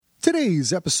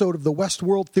Today's episode of the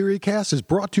Westworld Theorycast is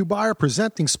brought to you by our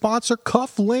presenting sponsor,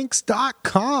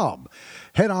 Cufflinks.com.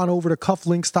 Head on over to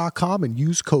Cufflinks.com and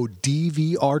use code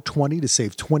DVR20 to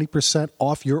save 20%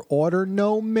 off your order.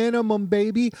 No minimum,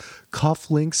 baby.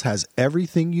 Cufflinks has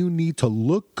everything you need to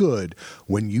look good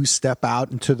when you step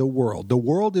out into the world. The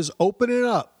world is opening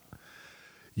up.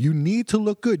 You need to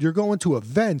look good. You're going to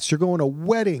events, you're going to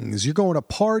weddings, you're going to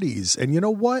parties, and you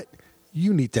know what?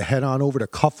 You need to head on over to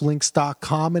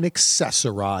Cufflinks.com and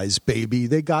accessorize, baby.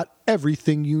 They got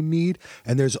everything you need,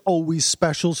 and there's always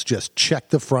specials. Just check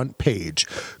the front page.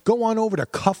 Go on over to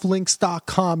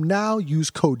Cufflinks.com now. Use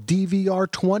code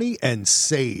DVR20 and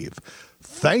save.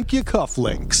 Thank you,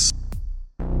 Cufflinks.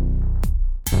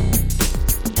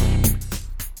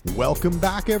 Welcome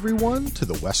back, everyone, to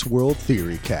the Westworld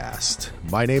Theorycast.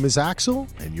 My name is Axel,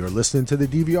 and you're listening to the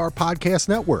DVR Podcast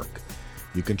Network.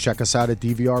 You can check us out at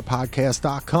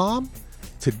dvrpodcast.com.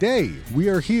 Today, we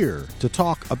are here to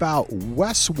talk about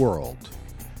Westworld,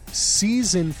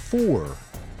 Season 4,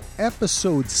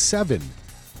 Episode 7,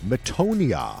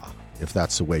 Metonia, if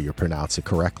that's the way you pronounce it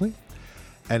correctly.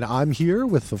 And I'm here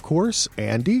with, of course,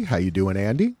 Andy. How you doing,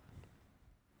 Andy?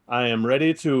 I am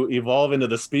ready to evolve into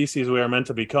the species we are meant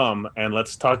to become, and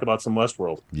let's talk about some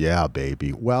Westworld. Yeah,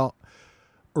 baby. Well,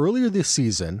 earlier this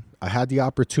season, I had the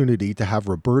opportunity to have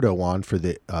Roberto on for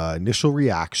the initial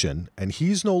reaction, and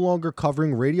he's no longer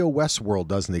covering Radio Westworld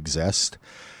doesn't exist.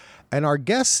 And our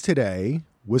guest today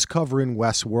was covering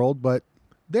Westworld, but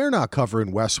they're not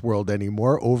covering Westworld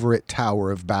anymore over at Tower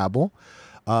of Babel.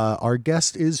 Our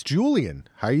guest is Julian.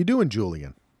 How are you doing,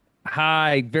 Julian?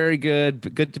 Hi, very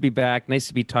good. Good to be back. Nice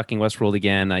to be talking Westworld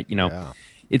again.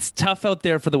 It's tough out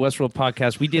there for the Westworld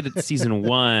podcast. We did it season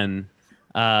 1.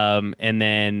 And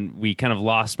then we kind of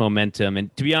lost momentum.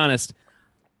 And to be honest,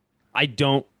 I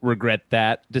don't regret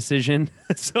that decision.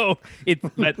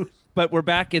 But we're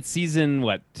back at season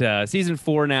 4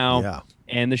 now. Yeah.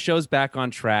 And the show's back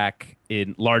on track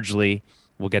largely.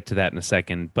 We'll get to that in a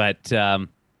second. But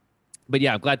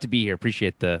yeah, I'm glad to be here.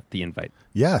 Appreciate the invite.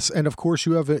 Yes. And of course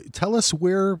tell us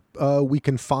where we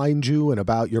can find you and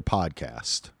about your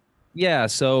podcast. Yeah,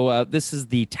 so this is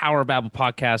the Tower of Babel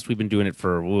podcast. We've been doing it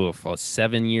for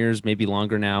 7 years, maybe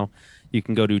longer now. You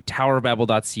can go to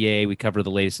towerofbabel.ca. We cover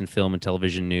the latest in film and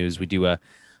television news. We do a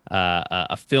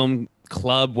film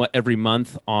club every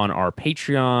month on our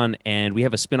Patreon, and we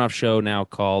have a spinoff show now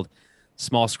called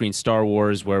Small Screen Star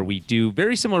Wars, where we do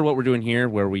very similar to what we're doing here,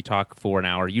 where we talk for an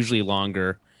hour, usually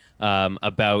longer,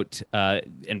 about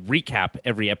and recap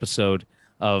every episode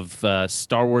of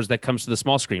Star Wars that comes to the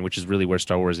small screen, which is really where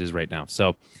Star Wars is right now.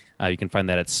 So you can find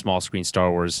that at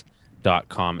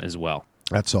smallscreenstarwars.com as well.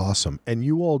 That's awesome. And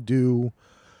you all do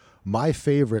my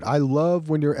favorite. I love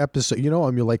when your episode,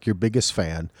 I'm your biggest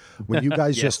fan. When you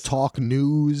guys Yes. just talk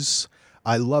news,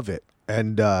 I love it.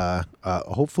 And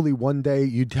hopefully one day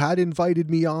you had invited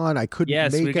me on. I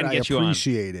couldn't make it. I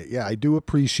appreciate it. Yeah, I do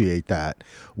appreciate that.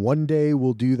 One day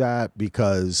we'll do that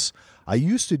because I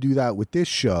used to do that with this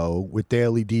show, with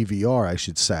Daily DVR, I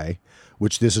should say,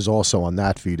 which this is also on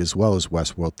that feed as well as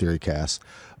Westworld Theorycast.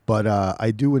 But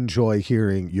I do enjoy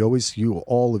hearing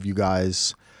all of you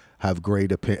guys have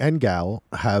great and gal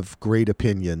have great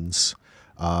opinions.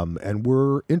 And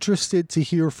we're interested to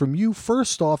hear from you.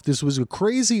 First off, this was a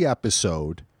crazy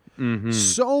episode. Mm-hmm.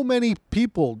 So many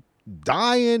people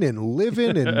dying and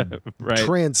living and Right.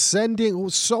 transcending.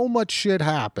 So much shit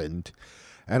happened.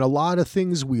 And a lot of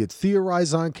things we had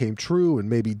theorized on came true and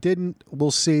maybe didn't.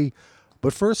 We'll see.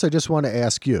 But first, I just want to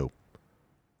ask you,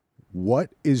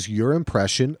 what is your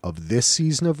impression of this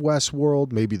season of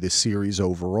Westworld, maybe the series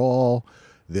overall,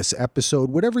 this episode,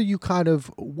 whatever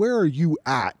where are you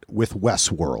at with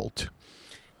Westworld?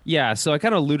 Yeah, so I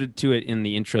kind of alluded to it in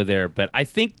the intro there, but I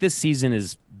think this season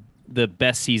is the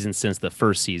best season since the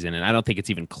first season, and I don't think it's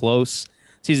even close.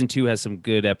 Season 2 has some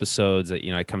good episodes. That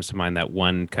it comes to mind that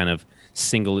one kind of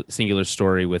singular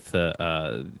story with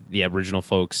the Aboriginal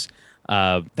folks.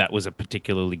 That was a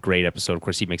particularly great episode. Of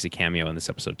course, he makes a cameo in this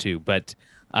episode too. But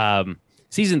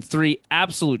season 3,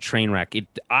 absolute train wreck.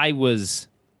 I was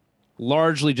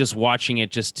largely just watching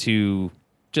it just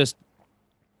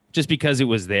because it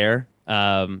was there.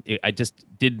 I just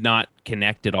did not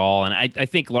connect at all, and I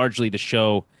think largely the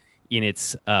show in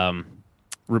its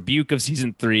rebuke of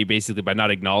season 3, basically by not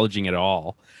acknowledging it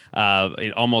all,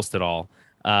 almost at all.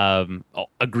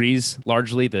 Agrees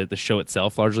largely. The show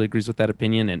itself largely agrees with that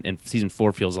opinion, and season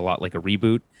 4 feels a lot like a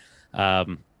reboot.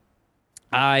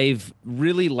 I've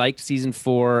really liked season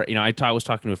 4. I was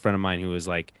talking to a friend of mine who was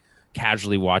like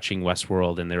casually watching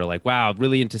Westworld, and they were like, wow,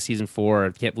 really into season 4. I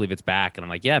can't believe it's back. And I'm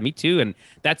like, yeah, me too. And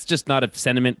that's just not a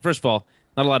sentiment. First of all,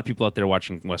 not a lot of people out there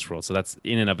watching Westworld, so that's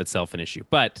in and of itself an issue.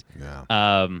 But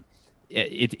Yeah.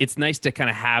 it's nice to kind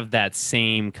of have that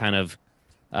same kind of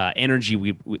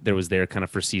energy there was there kind of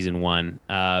for season one.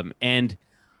 And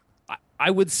I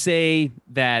would say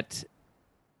that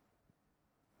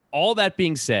all that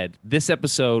being said, this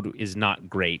episode is not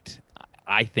great,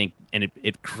 I think, and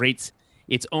it creates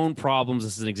its own problems.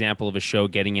 This is an example of a show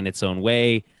getting in its own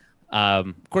way.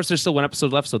 Of course, there's still one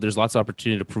episode left, so there's lots of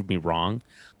opportunity to prove me wrong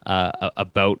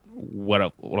about what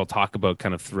I'll talk about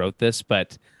kind of throughout this.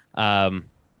 But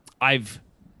I've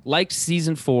liked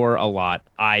season 4 a lot.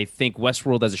 I think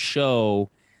Westworld as a show,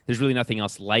 there's really nothing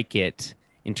else like it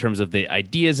in terms of the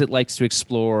ideas it likes to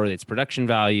explore, its production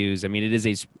values. I mean, it is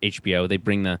HBO. They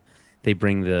bring the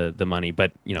money,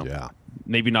 but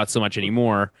maybe not so much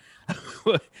anymore.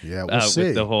 Yeah, we'll see.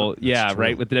 With the whole,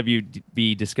 right, with the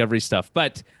WB Discovery stuff.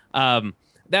 But that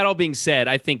all being said,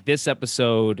 I think this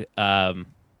episode, I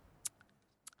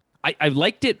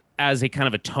liked it as a kind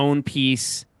of a tone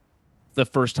piece the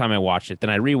first time I watched it.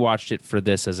 Then I rewatched it for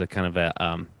this as a kind of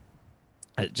a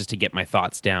just to get my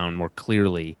thoughts down more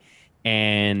clearly.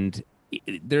 And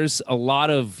there's a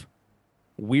lot of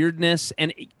weirdness,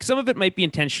 and some of it might be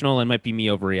intentional and might be me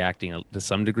overreacting to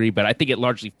some degree, but I think it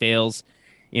largely fails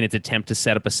in its attempt to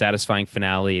set up a satisfying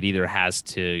finale. It either has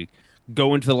to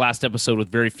go into the last episode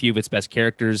with very few of its best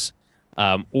characters,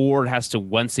 or it has to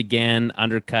once again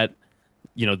undercut,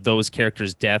 those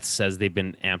characters' deaths as they've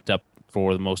been amped up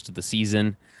for most of the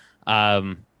season.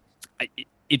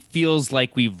 It feels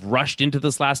like we've rushed into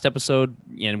this last episode,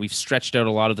 and we've stretched out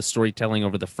a lot of the storytelling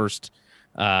over the first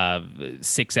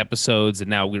 6 episodes, and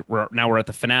now we're at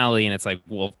the finale, and it's like,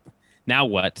 well, now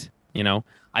what?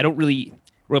 I don't really.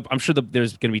 I'm sure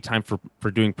there's going to be time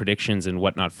for doing predictions and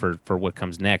whatnot for what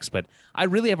comes next, but I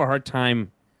really have a hard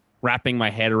time wrapping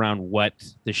my head around what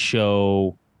the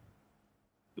show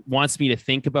wants me to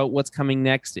think about what's coming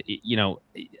next.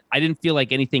 I didn't feel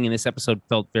like anything in this episode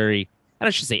felt very. I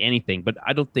should say anything, but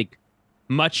I don't think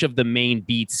much of the main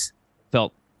beats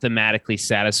felt thematically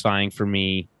satisfying for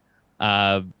me.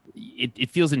 It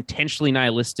feels intentionally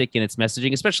nihilistic in its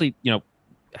messaging, especially,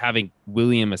 having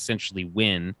William essentially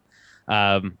win.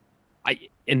 Likely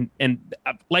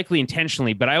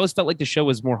intentionally, but I always felt like the show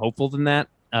was more hopeful than that.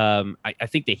 I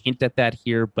think they hint at that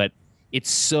here, but it's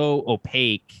so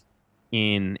opaque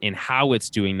in how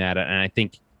it's doing that, and I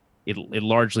think it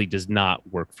largely does not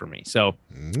work for me. So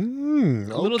a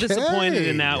little disappointed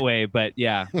in that way, but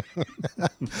yeah.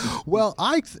 Well,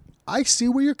 I see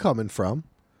where you're coming from.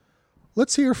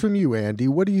 Let's hear from you, Andy.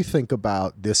 What do you think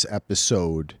about this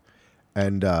episode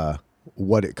and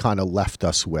what it kind of left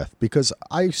us with? Because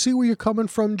I see where you're coming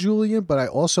from, Julian, but I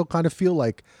also kind of feel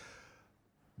like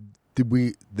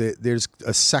there's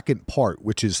a second part,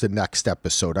 which is the next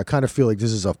episode. I kind of feel like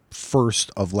this is a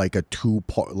first of like a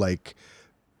 2-part, like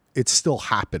it's still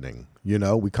happening.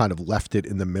 We kind of left it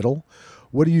in the middle.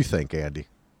 What do you think, Andy?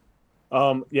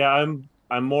 Yeah,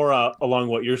 I'm more along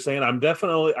what you're saying.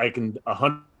 I can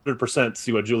 100%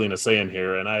 see what Julian is saying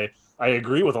here, and I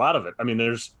agree with a lot of it. I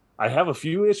mean, I have a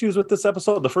few issues with this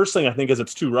episode. The first thing I think is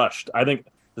it's too rushed. I think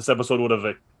this episode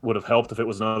would have helped if it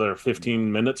was another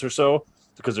 15 minutes or so,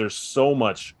 because there's so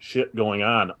much shit going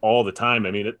on all the time.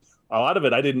 I mean, a lot of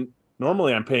it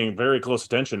normally I'm paying very close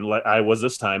attention like I was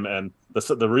this time, and the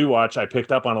rewatch I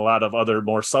picked up on a lot of other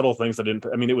more subtle things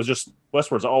it was just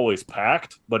Westworld's always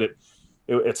packed, but it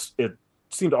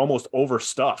seemed almost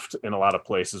overstuffed in a lot of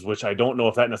places, which I don't know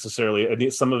if that necessarily,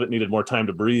 some of it needed more time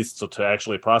to breathe, so to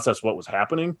actually process what was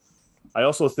happening. I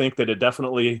also think that it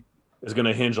definitely is going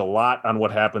to hinge a lot on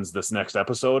what happens this next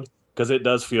episode, because it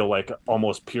does feel like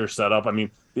almost pure setup. I mean,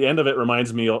 the end of it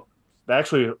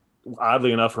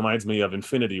oddly enough reminds me of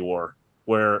Infinity War,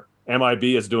 where MIB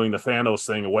is doing the Thanos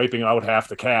thing, wiping out half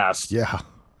the cast. Yeah.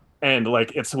 And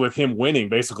like, it's with him winning,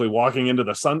 basically walking into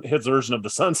his version of the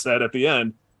sunset at the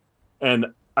end. And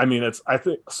I mean, I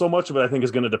think so much of it,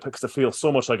 is going to feel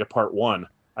so much like a part 1.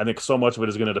 I think so much of it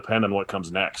is going to depend on what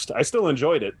comes next. I still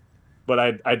enjoyed it, but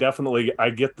I definitely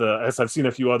get as I've seen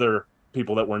a few other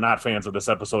people that were not fans of this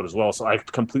episode as well, so I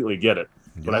completely get it.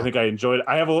 Yeah. But I think I enjoyed it.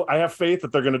 I have faith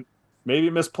that they're going to, maybe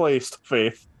misplaced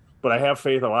faith, but I have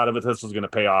faith a lot of this is going to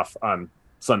pay off on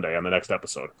Sunday on the next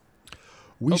episode.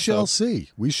 We shall see.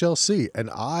 We shall see. And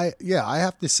I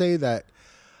have to say that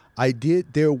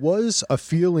there was a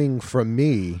feeling from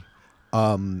me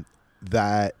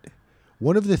that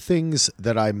one of the things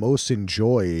that I most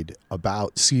enjoyed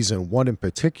about season 1 in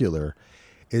particular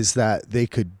is that they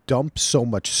could dump so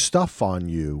much stuff on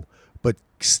you, but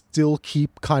still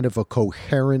keep kind of a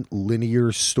coherent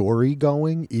linear story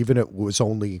going, even if it was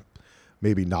only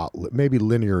maybe not, maybe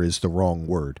linear is the wrong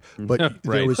word, but Right.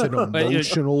 there was an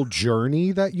emotional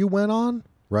journey that you went on,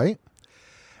 right?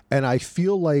 And I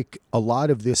feel like a lot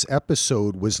of this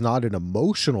episode was not an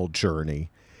emotional journey.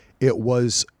 It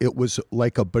was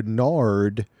like a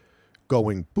Bernard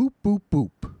going boop, boop,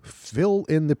 boop, fill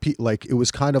in the, like it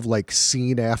was kind of like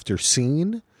scene after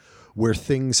scene where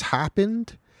things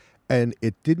happened. And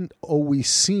it didn't always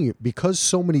seem, because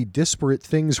so many disparate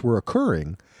things were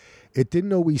occurring, it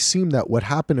didn't always seem that what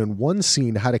happened in one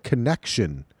scene had a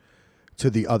connection to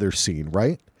the other scene,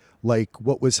 right? Like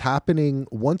what was happening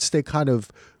once they kind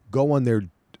of go on their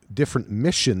different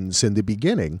missions in the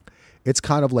beginning, it's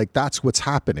kind of like that's what's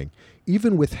happening.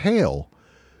 Even with Hale,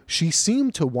 she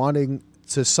seemed to wanting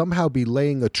to somehow be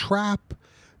laying a trap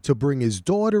to bring his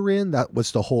daughter in. That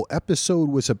was the whole episode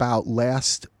was about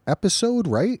last episode,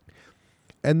 right?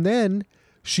 And then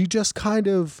she just kind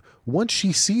of, once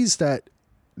she sees that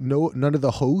none of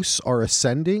the hosts are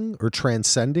ascending or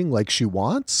transcending like she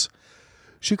wants,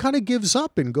 she kind of gives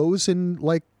up and goes and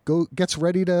like gets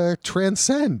ready to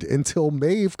transcend until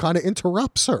Maeve kind of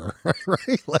interrupts her,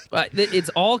 right? Like, but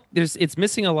it's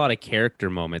missing a lot of character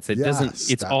moments. It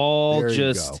doesn't. It's all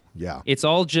just. Yeah. It's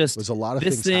all just. There's a lot of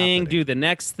this things thing. happening. Do the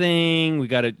next thing. We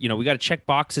got to check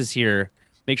boxes here.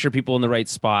 Make sure people in the right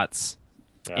spots.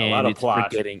 Yeah, and a lot of it's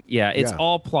plot. forgetting. Yeah, it's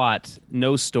all plot,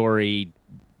 no story,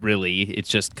 really. It's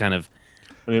just kind of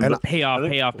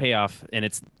payoff, and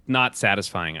it's not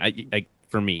satisfying. I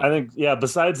for me. I think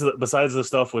besides the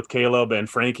stuff with Caleb and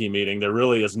Frankie meeting, there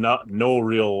really is no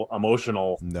real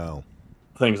emotional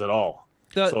things at all.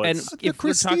 And the if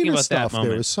we're talking Christina about stuff, that moment,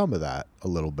 there was some of that a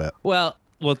little bit. Well,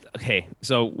 okay.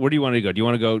 So where do you want to go? Do you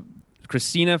want to go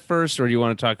Christina first, or do you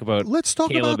want to talk about? Let's talk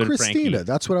Caleb about and Christina. Frankie?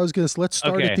 That's what I was going to. Let's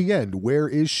start at the end. Where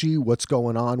is she? What's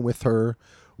going on with her?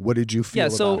 What did you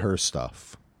feel about her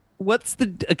stuff? What's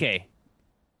the okay?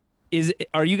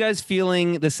 Are you guys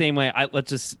feeling the same way? I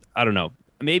don't know.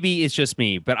 Maybe it's just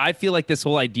me, but I feel like this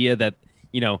whole idea that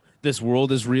this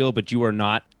world is real, but you are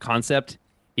not concept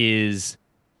is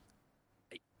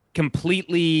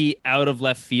completely out of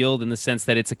left field in the sense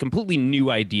that it's a completely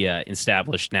new idea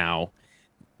established now,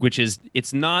 which is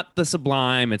it's not the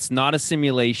Sublime, it's not a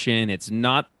simulation, it's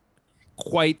not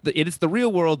quite it's the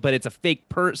real world, but it's a fake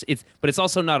person. But it's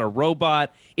also not a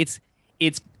robot. It's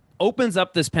opens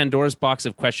up this Pandora's box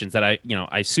of questions that I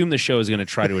assume the show is going to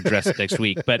try to address next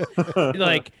week. But what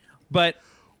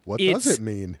does it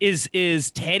mean? Is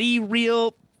Teddy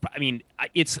real? I mean,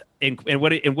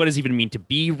 what does it even mean to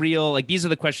be real? Like, these are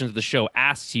the questions the show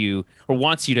asks you or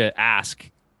wants you to ask.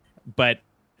 But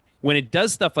when it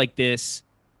does stuff like this,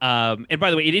 and by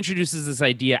the way, it introduces this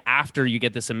idea after you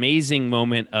get this amazing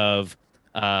moment of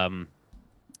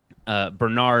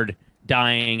Bernard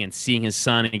dying and seeing his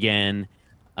son again.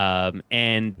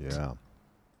 And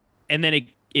then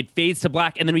it fades to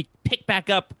black, and then we pick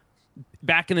back up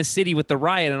back in the city with the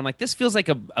riot, and I'm like, this feels like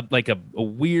a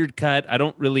weird cut. I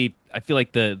feel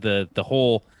like the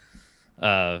whole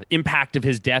impact of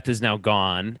his death is now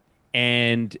gone,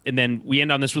 and then we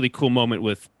end on this really cool moment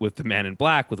with the Man in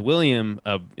Black, with William,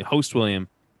 host William,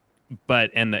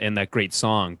 and that great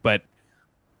song. But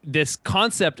this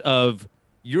concept of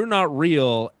you're not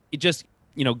real, it just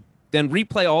then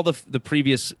replay all the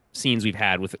previous scenes we've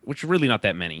had with, which are really not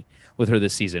that many, with her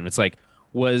this season. It's like,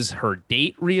 was her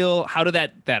date real? How did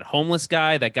that homeless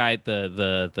guy, that guy,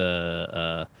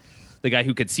 the guy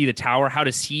who could see the tower, how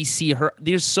does he see her?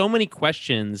 There's so many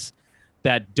questions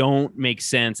that don't make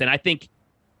sense. And I think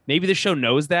maybe the show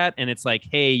knows that. And it's like,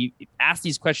 hey, you ask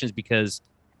these questions because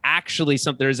actually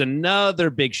there's another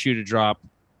big shoe to drop,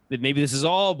 that maybe this is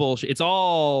all bullshit. It's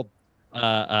all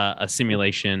a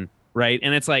simulation, right?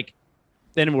 And it's like,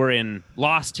 then we're in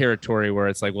lost territory where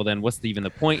it's like, well, then what's even the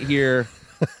point here?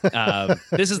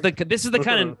 This is the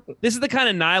kind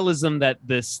of nihilism that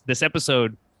this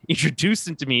episode introduced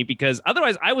into me, because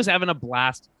otherwise I was having a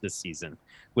blast this season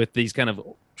with these kind of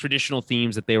traditional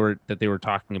themes that they were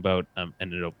talking about.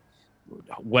 And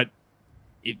what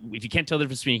if you can't tell the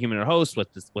difference between a human and a host?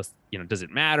 What's does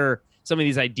it matter? Some of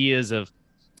these ideas of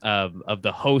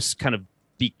the host kind of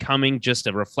becoming just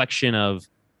a reflection of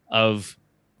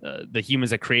the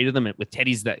humans that created them. With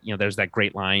Teddy's, that there's that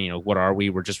great line, what are we?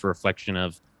 We're just a reflection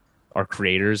of our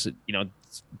creators.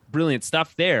 It's brilliant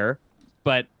stuff there,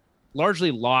 but largely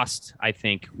lost, I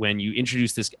think, when you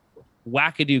introduce this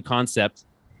wackadoo concept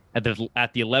at the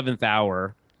 11th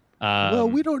hour. Well,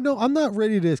 we don't know. I'm not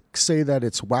ready to say that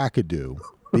it's wackadoo,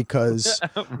 because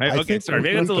right? Okay, sorry,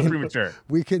 maybe that's a little premature.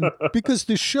 We can, because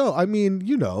the show, I mean,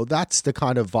 that's the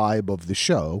kind of vibe of the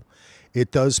show. It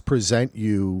does present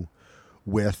you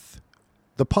with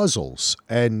the puzzles,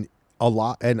 and a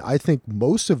lot, and I think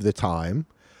most of the time,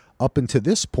 up until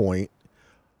this point,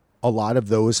 a lot of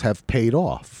those have paid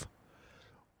off.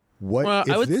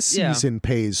 If this season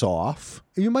pays off?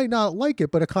 You might not like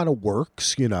it, but it kind of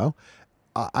works, you know.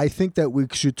 I think that we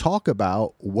should talk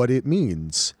about what it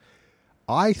means.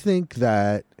 I think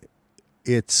that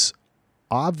it's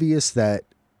obvious that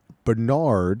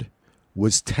Bernard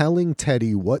was telling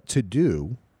Teddy what to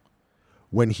do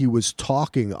when he was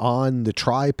talking on the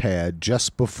tripod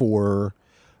just before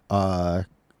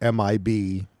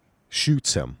MIB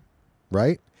shoots him,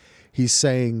 right? He's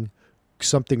saying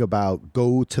something about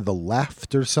go to the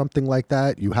left or something like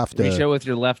that. You have to reach out with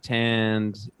your left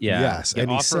hand. Yeah. Yes. Yeah,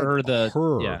 and he offer said her the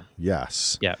her. Yeah.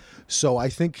 Yes. Yeah. So I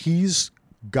think he's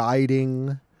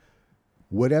guiding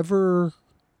whatever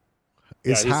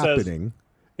is happening.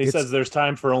 He says there's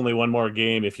time for only one more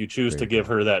game. If you choose to give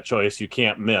her that choice, you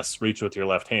can't miss. Reach with your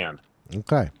left hand.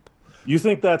 Okay. You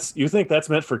think that's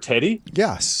meant for Teddy?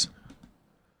 Yes.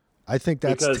 I think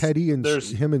that's Because Teddy and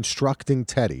him instructing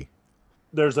Teddy.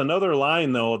 There's another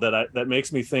line though that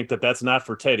makes me think that that's not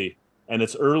for Teddy, and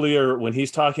it's earlier when he's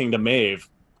talking to Maeve,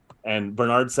 and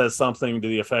Bernard says something to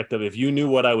the effect of, "If you knew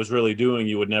what I was really doing,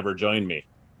 you would never join me."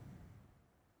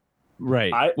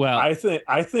 Right. I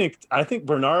think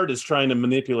Bernard is trying to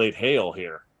manipulate Hale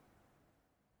here.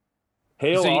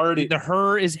 Hale already. The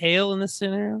her is Hale in this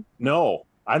scenario? No,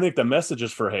 I think the message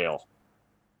is for Hale.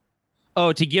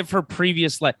 Oh, to give her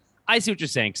previous life. I see what you're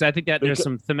saying, because I think that there's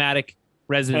some thematic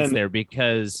resonance there,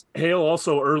 because Hale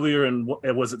also earlier in,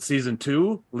 was it season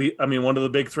 2? I mean, one of the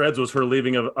big threads was her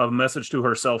leaving a message to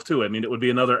herself too. I mean, it would be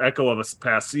another echo of a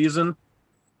past season.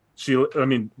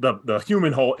 The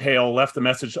human Hale left the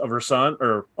message of her son,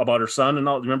 or about her son, and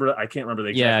all. Remember, I can't remember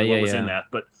exactly what was in that,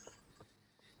 but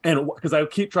because I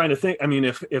keep trying to think. I mean,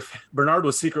 if Bernard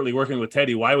was secretly working with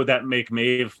Teddy, why would that make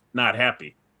Maeve not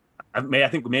happy? I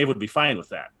think Maeve would be fine with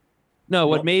that. No,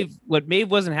 what Maeve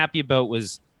wasn't happy about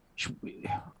was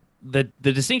the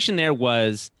distinction there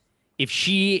was, if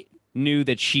she knew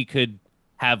that she could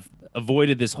have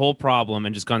avoided this whole problem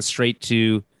and just gone straight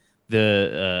to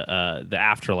the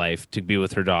afterlife to be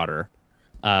with her daughter,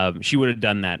 she would have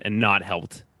done that and not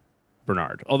helped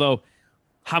Bernard. Although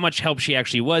how much help she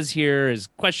actually was here is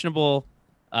questionable.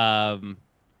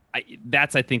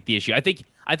 That's, I think, the issue. I think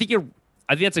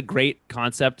that's a great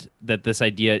concept, that this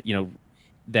idea, you know,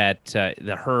 that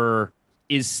the her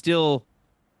is still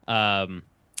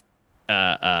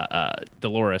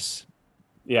Dolores.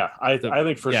 Yeah, I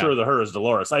think for sure the her is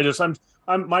Dolores.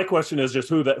 My question is just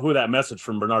who that message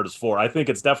from Bernard is for. I think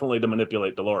it's definitely to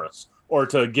manipulate Dolores, or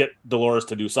to get Dolores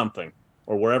to do something,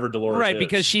 or wherever Dolores is. Right,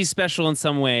 because she's special in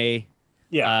some way.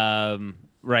 Yeah.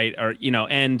 Right, or you know,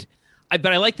 but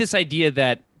I like this idea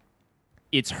that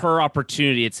it's her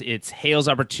opportunity. It's Hale's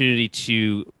opportunity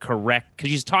to correct, because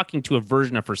she's talking to a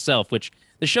version of herself, which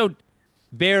the show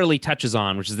barely touches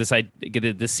on, which is this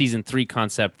season 3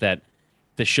 concept that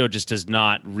the show just does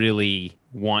not really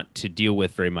want to deal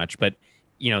with very much. But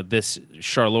you know, this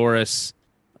Charlotte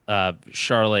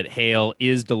Hale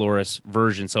is Dolores'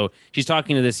 version, so she's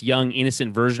talking to this young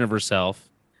innocent version of herself.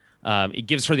 It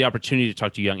gives her the opportunity to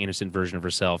talk to a young innocent version of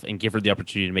herself and give her the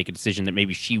opportunity to make a decision that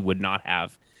maybe she would not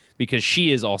have, because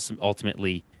she is also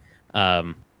ultimately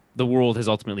the world has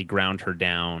ultimately ground her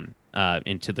down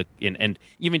and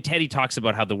even Teddy talks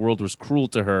about how the world was cruel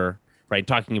to her, right?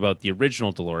 Talking about the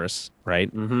original Dolores,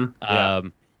 right? Mm-hmm. Yeah.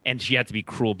 And she had to be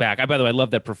cruel back. By the way, I love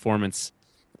that performance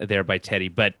there by Teddy.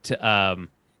 But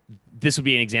this would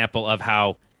be an example of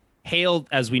how Hale,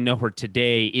 as we know her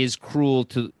today, is cruel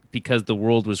because the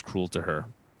world was cruel to her.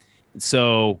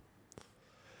 So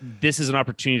this is an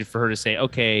opportunity for her to say,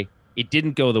 okay, it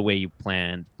didn't go the way you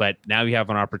planned, but now you have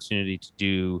an opportunity to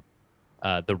do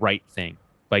the right thing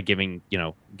by giving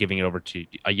it over to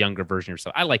a younger version of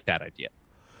yourself. I like that idea.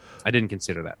 I didn't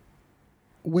consider that.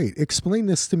 Wait, explain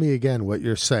this to me again, what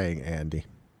you're saying, Andy.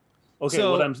 Okay,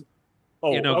 so,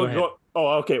 go ahead.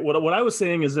 Okay. What I was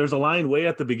saying is there's a line way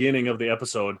at the beginning of the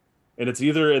episode, and it's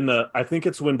either I think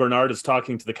it's when Bernard is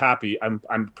talking to the copy.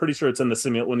 I'm pretty sure it's in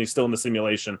when he's still in the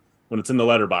simulation, when it's in the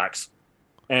letterbox.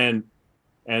 And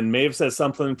Maeve says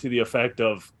something to the effect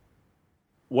of,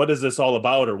 "What is this all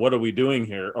about?" or "What are we doing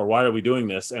here?" or "Why are we doing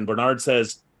this?" And Bernard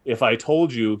says, "If I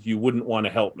told you, you wouldn't want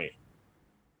to help me."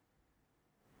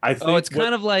 I think it's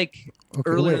kind of like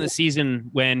earlier in the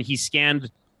season when he scanned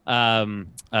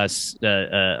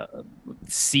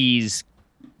C's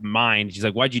mind. She's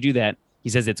like, "Why'd you do that?" He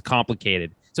says it's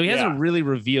complicated. So he hasn't really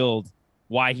revealed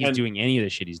why he's doing any of the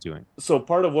shit he's doing. So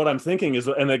part of what I'm thinking is,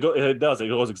 and it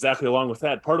goes exactly along with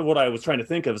that. Part of what I was trying to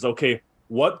think of is, okay,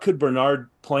 what could Bernard's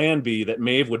plan be that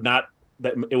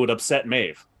it would upset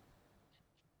Maeve?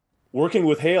 working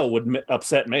with Hale would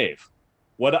upset Maeve.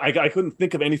 I couldn't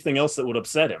think of anything else that would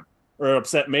upset him or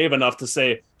upset Maeve enough to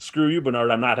say, "Screw you,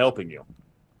 Bernard, I'm not helping you."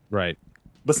 Right.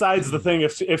 Besides the thing,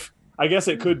 if I guess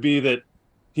it could be that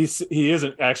he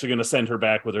isn't actually going to send her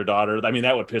back with her daughter. I mean,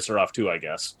 that would piss her off too, I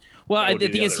guess. Well, the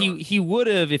thing is, he would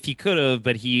have if he could have,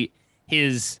 but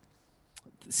his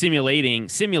simulating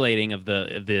of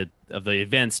the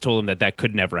events told him that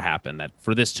could never happen. That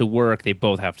for this to work, they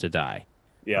both have to die.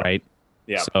 Yeah. Right.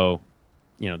 Yeah. So,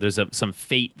 there's some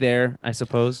fate there, I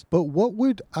suppose. But what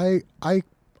would I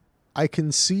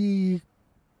can see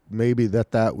maybe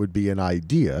that would be an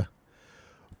idea,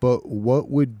 but what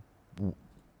would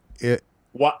it?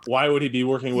 Why would he be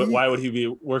working with? Why would he be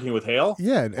working with Hale?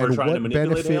 Yeah, and what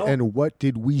benefit Hale? And what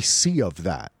did we see of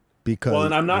that? Because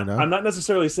and I'm not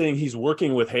necessarily saying he's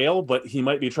working with Hale, but he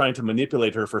might be trying to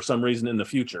manipulate her for some reason in the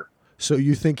future. So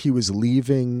you think he was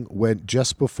leaving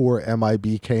just before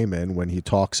MIB came in when he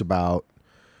talks about?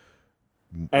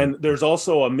 And there's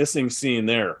also a missing scene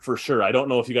there for sure. I don't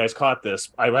know if you guys caught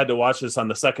this. I had to watch this on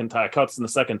the second time. Cuts in the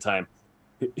second time.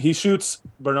 He shoots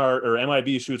Bernard, or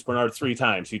MIB shoots Bernard 3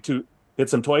 times. He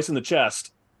hits him twice in the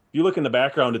chest. If you look in the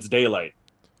background, it's daylight.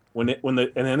 Then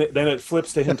it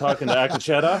flips to him talking to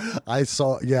Akacheta. I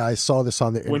saw this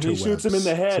on the interwebs. When he shoots him in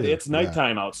the head, it's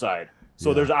nighttime outside.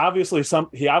 So there's obviously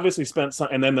he obviously spent some,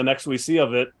 and then the next we see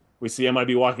of it, we see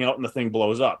MIB walking out and the thing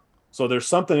blows up. So there's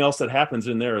something else that happens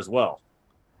in there as well.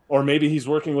 Or maybe he's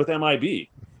working with MIB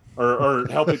or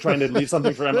helping trying to leave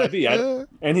something for MIB.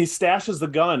 And he stashes the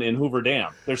gun in Hoover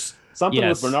Dam. There's something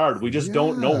with Bernard. We just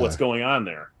don't know what's going on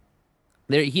there.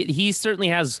 He certainly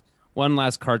has one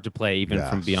last card to play, even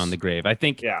from Beyond the Grave. I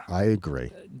think. Yeah, I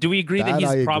agree. Do we agree that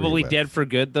he's probably dead for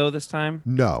good, though, this time?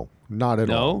 No, not at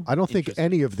all. I don't think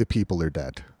any of the people are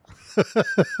dead.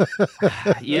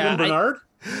 Even Bernard?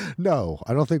 No,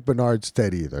 I don't think Bernard's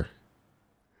dead either.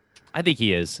 I think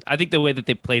he is. I think the way that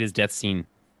they played his death scene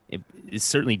is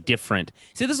certainly different.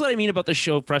 See, this is what I mean about the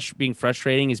show being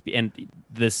frustrating, and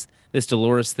this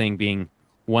Dolores thing being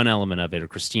one element of it, or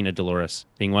Christina Dolores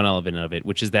being one element of it,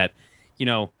 which is that,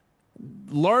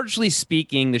 largely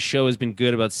speaking, the show has been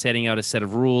good about setting out a set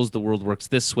of rules. The world works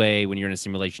this way. When you're in a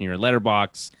simulation, you're in a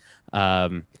letterbox,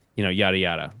 yada,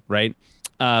 yada, right?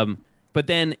 But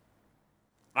then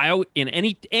in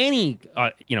any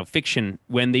fiction,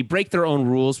 when they break their own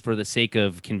rules for the sake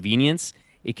of convenience,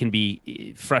 it can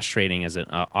be frustrating as an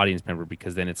audience member,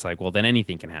 because then it's like, well, then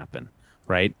anything can happen,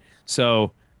 right?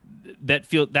 So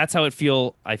that's how I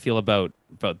feel about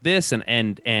this,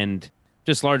 and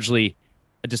just largely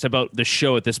just about the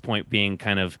show at this point being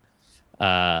kind of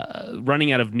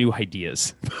running out of new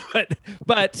ideas.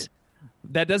 but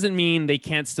that doesn't mean they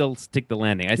can't still stick the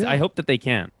landing. I hope that they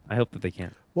can.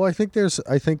 Well, I think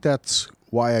that's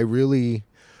why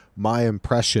my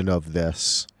impression of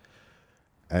this,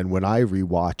 and when I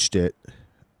rewatched it,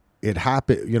 it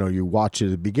happened. You watch it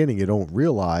at the beginning, you don't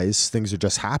realize things are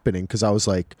just happening, because I was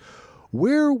like,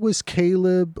 where was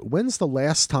Caleb? When's the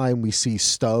last time we see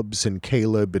Stubbs and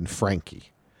Caleb and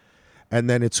Frankie? And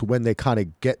then it's when they kind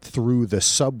of get through the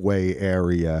subway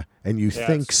area and you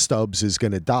think Stubbs is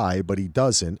going to die, but he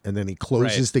doesn't. And then he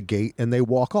closes the gate and they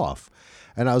walk off.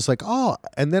 And I was like, oh,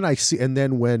 and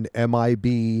then when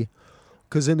MIB,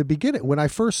 because in the beginning, when I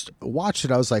first watched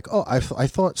it, I was like, oh, I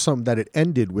thought that it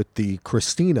ended with the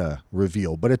Christina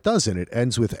reveal, but it doesn't. It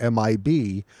ends with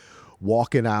MIB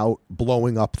walking out,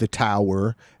 blowing up the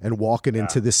tower, and walking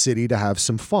into the city to have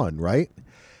some fun, right?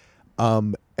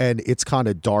 And it's kind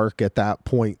of dark at that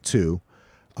point too.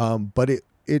 But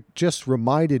it just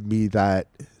reminded me that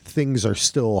things are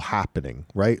still happening,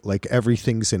 right? Like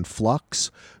everything's in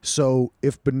flux. So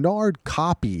if Bernard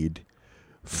copied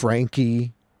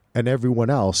Frankie and everyone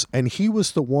else, and he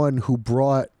was the one who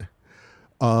brought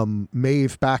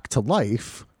Maeve back to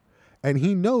life, and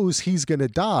he knows he's going to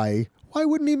die, why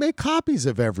wouldn't he make copies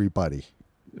of everybody?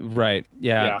 Right.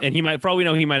 Yeah. And he might have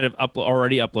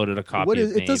already uploaded a copy.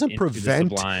 It doesn't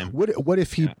prevent. What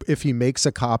if he makes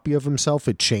a copy of himself?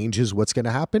 It changes what's going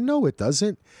to happen. No, it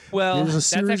doesn't. Well,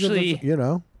 that's actually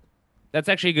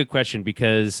a good question,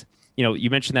 because you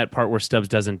mentioned that part where Stubbs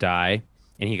doesn't die,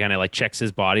 and he kind of like checks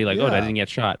his body, like, oh, I didn't get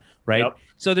shot, right? Yep.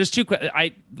 So there's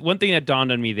one thing that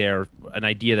dawned on me there, an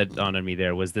idea that dawned on me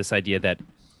there was this idea that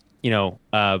in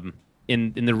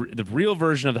the real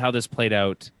version of how this played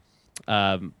out,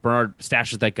 Bernard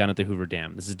stashes that gun at the Hoover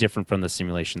Dam. This is different from the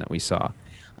simulation that we saw.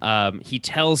 He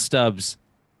tells Stubbs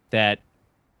that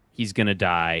he's going to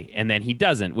die, and then he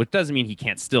doesn't, which doesn't mean he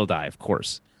can't still die, of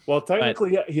course. Well,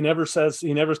 technically, he never tells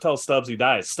Stubbs he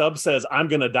dies. Stubbs says, I'm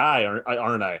going to die,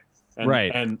 aren't I?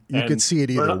 And you can see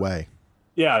it either way.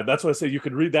 Yeah, that's what I say. You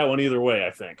could read that one either way,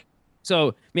 I think.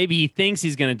 So maybe he thinks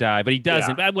he's going to die, but he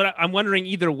doesn't. Yeah. But I'm wondering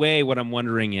either way. What I'm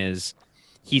wondering is,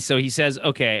 he says,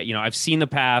 okay, I've seen the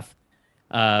path.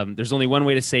 There's only one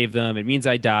way to save them. It means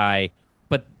I die.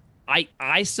 But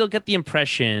I still get the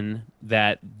impression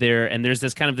that there's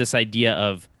this idea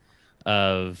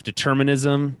of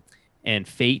determinism and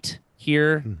fate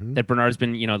here, that Bernard's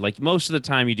been, like most of the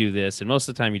time you do this and most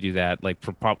of the time you do that, like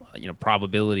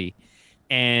probability,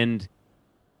 and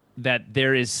that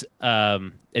there is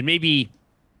and maybe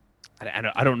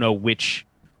I don't know which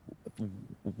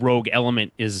rogue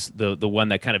element is the one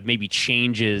that kind of maybe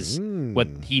changes what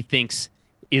he thinks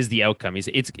is the outcome.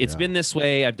 It's been this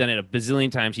way. I've done it a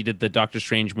bazillion times. He did the Doctor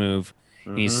Strange move.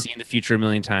 And he's seen the future a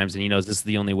million times, and he knows this is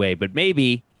the only way. But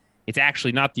maybe it's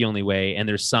actually not the only way, and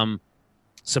there's some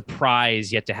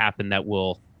surprise yet to happen that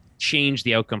will change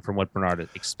the outcome from what Bernard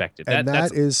expected.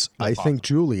 That is, I think,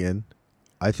 Julian,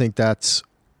 I think that's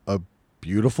a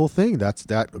beautiful thing.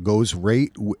 That goes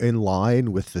right in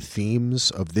line with the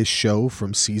themes of this show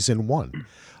from season 1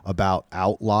 about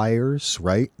outliers,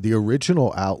 right? The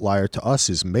original outlier to us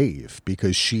is Maeve,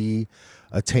 because she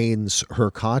attains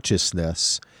her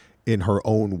consciousness in her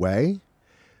own way,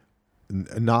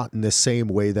 not in the same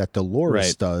way that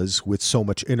Dolores does, with so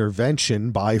much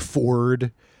intervention by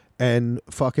Ford and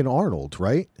fucking Arnold,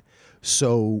 right?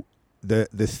 So the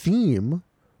theme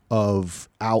of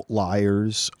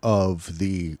outliers, of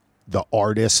the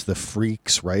artists, the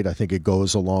freaks, right? I think it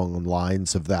goes along the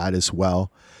lines of that as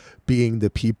well, being the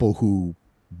people who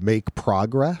make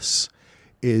progress,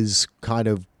 is kind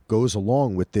of goes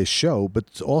along with this show,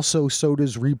 but also so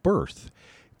does Rebirth.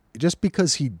 Just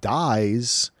because he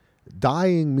dies,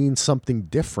 dying means something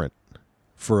different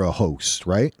for a host,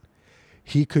 right?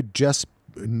 He could just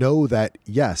know that,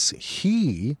 yes,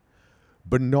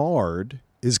 Bernard,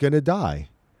 is going to die,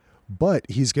 but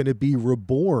he's going to be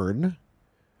reborn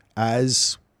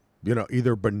as,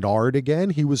 either Bernard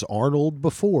again. He was Arnold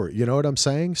before, you know what I'm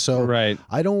saying? So right.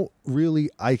 I don't really,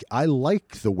 I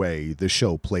like the way the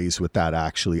show plays with that,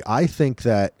 actually. I think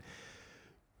that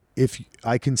if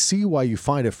I can see why you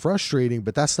find it frustrating,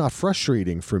 but that's not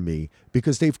frustrating for me,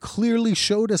 because they've clearly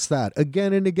showed us that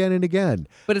again and again and again.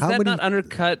 But does that not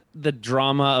undercut the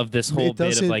drama of this whole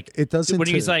bit of like, it doesn't, when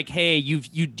he's like, hey,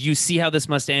 do you see how this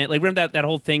must end? Like, remember that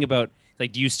whole thing about,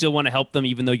 like, do you still want to help them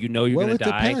even though you're going to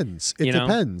die? It depends. It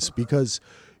depends, because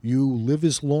you live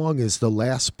as long as the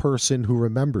last person who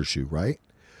remembers you, right?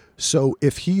 So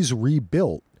if he's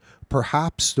rebuilt,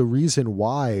 perhaps the reason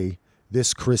why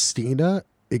this Christina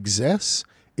exists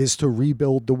is to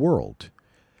rebuild the world,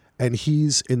 and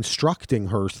he's instructing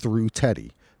her through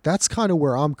Teddy. That's kind of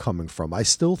where I'm coming from. I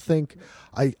still think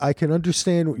I can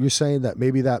understand what you're saying, that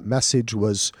maybe that message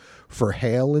was for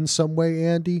Hale in some way,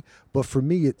 Andy, but for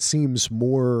me it seems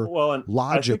more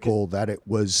logical that it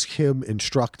was him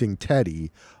instructing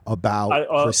Teddy about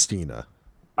Christina.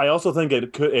 I also think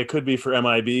it could be for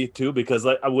MIB too, because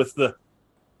like with the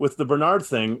Bernard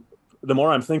thing, the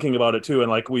more I'm thinking about it too, and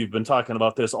like we've been talking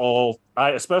about this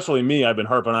especially me, I've been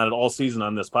harping on it all season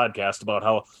on this podcast about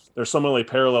how there's so many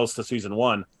parallels to season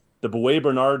 1. The way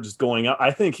Bernard is going out,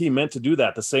 I think he meant to do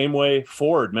that the same way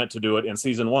Ford meant to do it in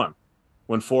season 1,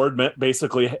 when Ford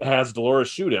basically has Dolores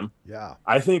shoot him. Yeah,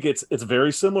 I think it's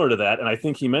very similar to that, and I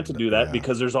think he meant to do that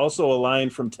because there's also a line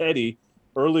from Teddy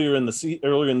earlier in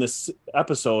this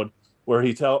episode where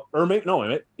it's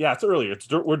earlier.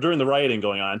 We're during the rioting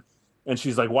going on. And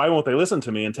she's like, why won't they listen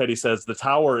to me? And Teddy says, the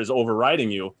tower is overriding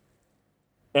you.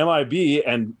 MIB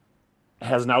and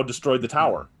has now destroyed the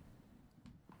tower.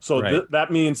 So that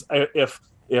means if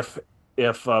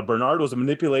Bernard was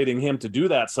manipulating him to do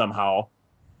that somehow,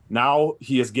 now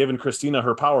he has given Christina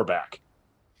her power back.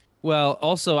 Well,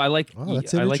 also I like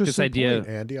this idea, point,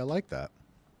 Andy. I like that.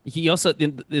 He also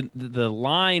the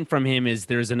line from him is,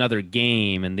 there's another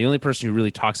game, and the only person who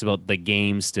really talks about the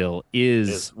game still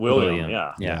is William.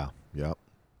 Yeah.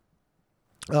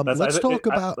 Let's talk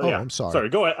about. I'm sorry. Sorry,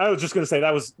 go ahead. I was just going to say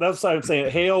that's what I'm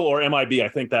saying. Hale or MIB. I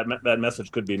think that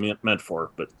message could be meant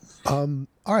for. But all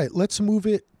right, let's move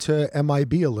it to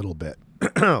MIB a little bit.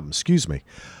 Excuse me.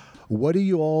 What do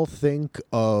you all think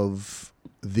of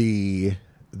the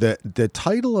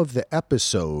title of the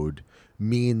episode?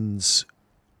 Means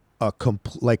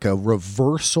like a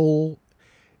reversal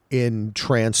in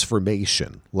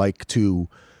transformation, like to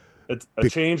a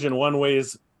change in one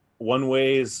ways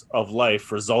of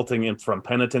life resulting from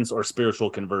penitence or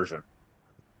spiritual conversion.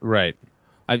 Right.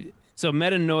 So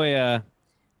metanoia,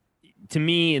 to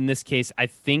me, in this case, I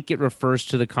think it refers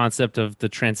to the concept of the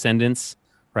transcendence,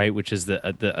 right? Which is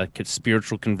the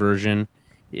spiritual conversion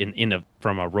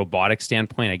from a robotic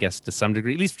standpoint, I guess, to some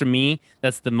degree. At least for me,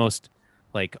 that's the most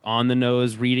like on the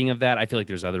nose reading of that. I feel like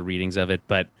there's other readings of it,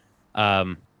 but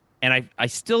and I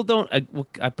still don't.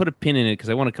 I put a pin in it because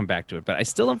I want to come back to it, but I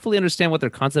still don't fully understand what their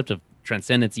concept of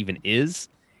transcendence even is.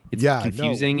 It's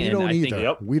confusing, we and don't I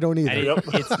either. think We don't either.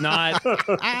 it's not.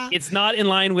 It's not in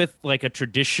line with like a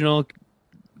traditional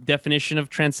definition of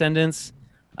transcendence.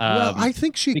 Well, I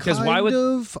think she because kind why would-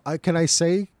 of. Can I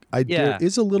say? There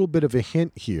is a little bit of a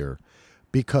hint here,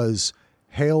 because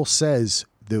Hale says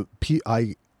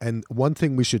and one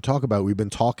thing we should talk about. We've been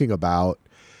talking about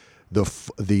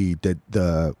the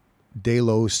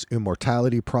Delos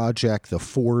Immortality Project, the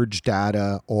Forge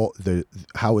data,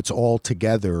 how it's all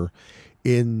together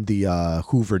in the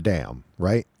Hoover Dam,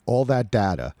 right? All that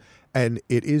data. And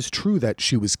it is true that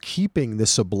she was keeping the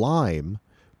Sublime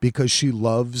because she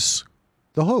loves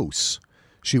the hosts.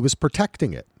 She was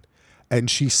protecting it. And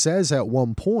she says at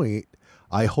one point,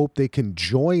 I hope they can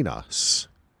join us.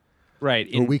 Right.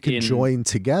 Or we can join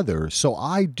together. So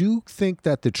I do think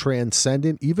that the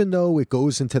Transcendent, even though it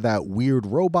goes into that weird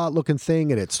robot looking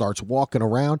thing and it starts walking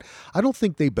around, I don't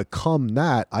think they become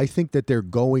that. I think that they're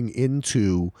going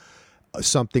into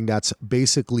something that's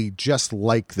basically just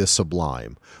like the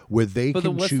Sublime, where they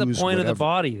can what's choose the point whatever. of the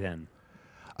body then?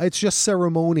 It's just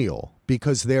ceremonial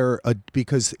because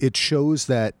because it shows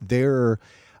that they're.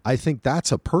 I think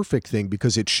that's a perfect thing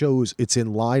because it shows it's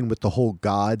in line with the whole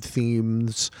God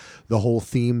themes, the whole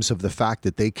themes of the fact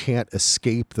that they can't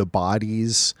escape the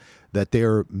bodies that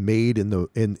they're made in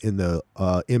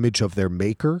the image of their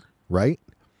maker, right?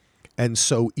 And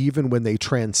so even when they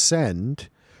transcend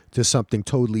to something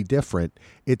totally different,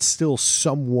 it's still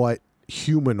somewhat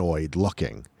humanoid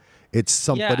looking.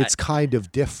 But it's kind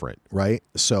of different, right?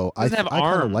 So I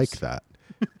kind of like that.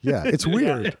 Yeah, it's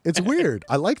weird. Yeah. It's weird.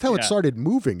 I liked how it started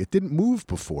moving. It didn't move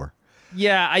before.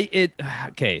 Yeah,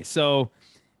 okay. So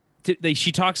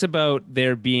she talks about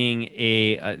there being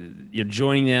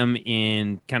joining them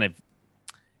in kind of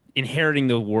inheriting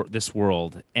this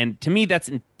world, and to me, that's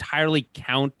entirely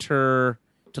counter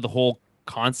to the whole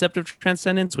concept of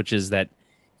transcendence, which is that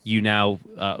you now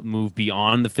move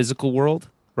beyond the physical world,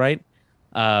 right?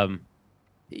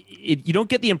 You don't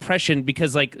get the impression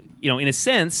because, like, in a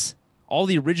sense, all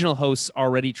the original hosts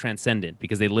already transcendent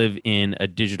because they live in a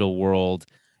digital world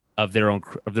of their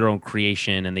own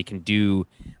creation, and they can do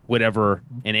whatever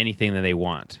and anything that they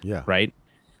want. Yeah. Right.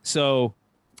 So,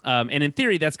 and in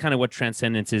theory, that's kind of what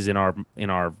transcendence is in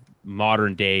our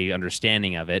modern day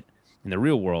understanding of it in the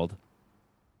real world.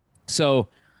 So,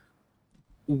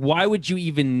 why would you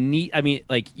even need? I mean,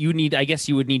 like, I guess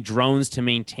you would need drones to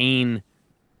maintain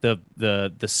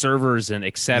the servers and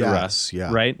etc. Yes,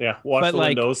 yeah. Right. Yeah. Watch the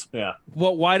windows. Yeah.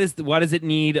 Well, why does it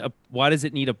need a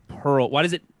pearl?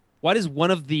 Why does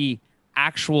one of the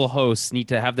actual hosts need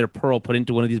to have their pearl put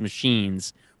into one of these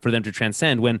machines for them to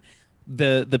transcend when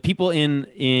the people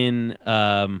in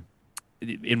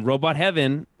robot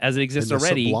heaven as it exists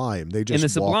already Sublime, they just in the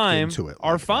Sublime into it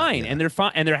are like fine that, yeah. and they're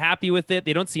fine and they're happy with it.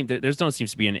 There don't seem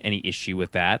to be any issue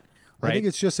with that. Right? I think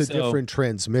it's just a different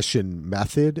transmission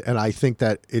method, and I think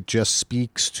that it just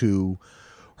speaks to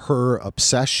her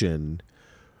obsession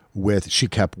with. She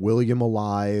kept William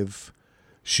alive.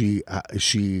 She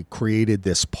created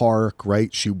this park,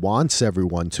 right? She wants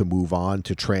everyone to move on,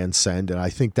 to transcend, and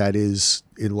I think that is,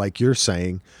 like you're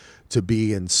saying, to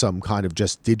be in some kind of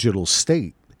just digital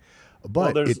state.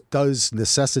 But it does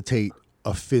necessitate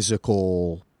a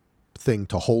physical thing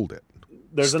to hold it.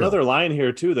 There's another line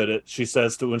here too that she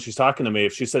says when she's talking to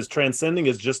Maeve. She says transcending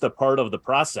is just a part of the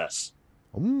process.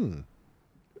 Mm.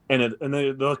 And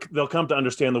they'll come to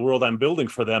understand the world I'm building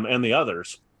for them and the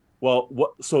others. Well,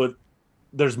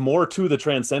 there's more to the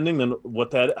transcending than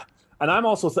what that. And I'm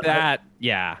also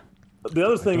yeah. The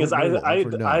other thing is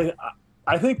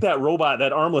I think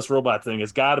that armless robot thing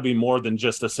has got to be more than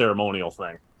just a ceremonial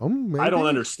thing. I don't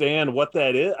understand what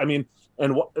that is. I mean.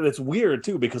 And it's weird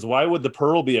too, because why would the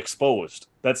pearl be exposed?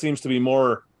 That seems to be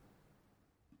more.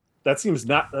 That seems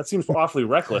awfully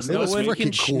reckless.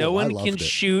 No one can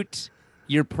shoot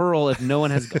your pearl if no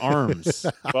one has arms.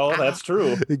 Well, that's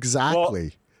true.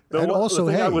 Exactly. Well, and also,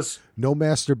 no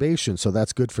masturbation, so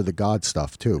that's good for the God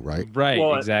stuff too, right? Right.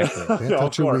 Exactly. Can't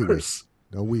touch a wee-wee.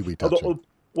 No wee-wee touching.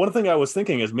 One thing I was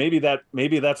thinking is maybe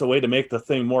that's a way to make the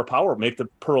thing make the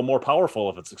pearl more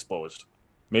powerful if it's exposed.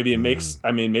 Maybe it makes.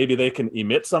 I mean, maybe they can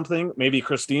emit something. Maybe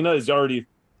Christina has already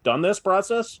done this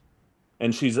process,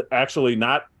 and she's actually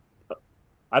not.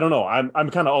 I don't know. I'm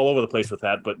kind of all over the place with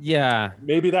that, but yeah,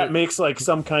 maybe that makes like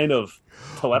some kind of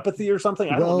telepathy or something.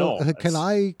 I don't know.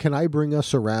 Can I bring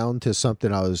us around to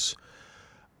something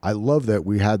I love that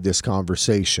we had this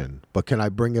conversation, but can I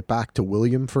bring it back to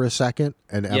William for a second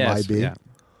and MIB? Yeah.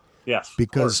 Yes. of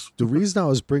Because course. the reason I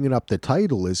was bringing up the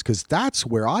title is because that's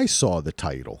where I saw the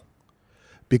title.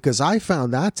 Because I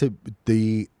found that to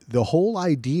the whole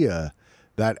idea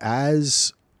that,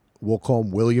 as we'll call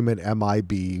him William and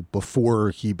MIB,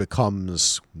 before he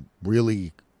becomes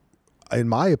really, in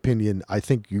my opinion, I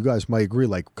think you guys might agree,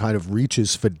 like kind of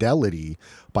reaches fidelity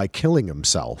by killing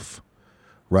himself,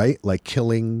 right? Like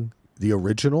killing the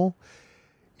original.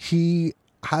 He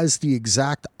has the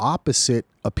exact opposite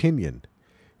opinion.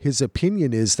 His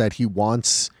opinion is that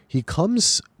he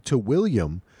comes to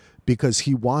William because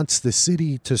he wants the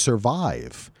city to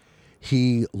survive.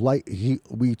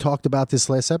 We talked about this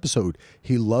last episode.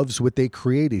 He loves what they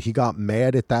created. He got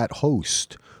mad at that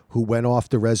host who went off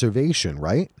the reservation,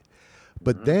 right?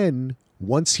 But then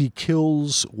once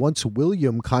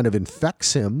William kind of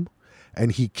infects him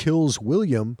and he kills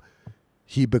William,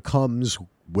 he becomes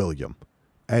William.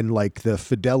 And like the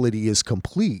fidelity is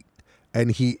complete.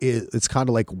 And it's kind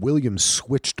of like William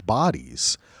switched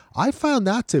bodies. I found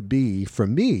that to be, for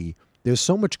me, there's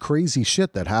so much crazy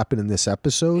shit that happened in this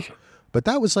episode, but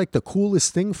that was like the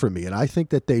coolest thing for me. And I think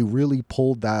that they really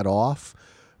pulled that off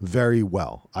very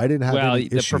well. I didn't have any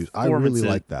issues. I really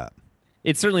like that.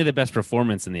 It's certainly the best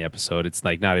performance in the episode. It's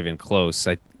like not even close.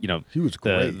 He was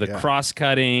great. The cross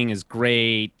cutting is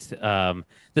great. The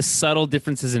subtle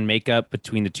differences in makeup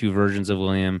between the two versions of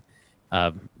William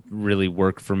really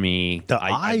work for me. The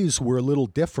eyes were a little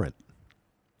different.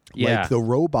 Yeah. Like the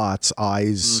robot's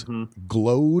eyes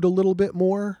glowed a little bit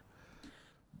more.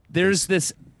 There's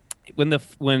this when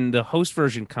the host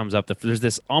version comes up, there's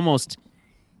this almost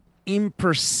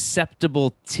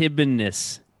imperceptible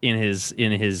Tibbin-ness in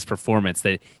his performance,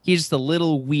 that he's just a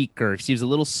little weaker. He's a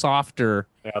little softer.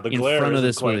 Yeah, the in glare front of isn't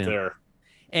this quite William. there.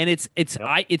 And it's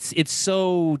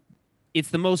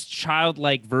the most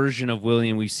childlike version of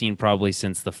William we've seen probably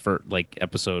since the first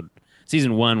episode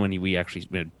season 1, when we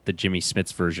actually the Jimmy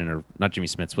Smits version, or not Jimmy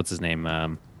Smits, what's his name?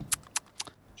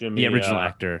 Jimmy, the original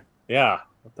actor. Yeah,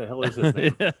 what the hell is his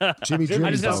name? Jimmy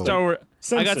I just have Dreamboat. Star Wars.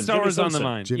 I got Simpson, Star Jimmy Wars on the Simpson.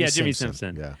 mind. Jimmy Jimmy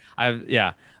Simpson.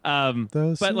 Yeah.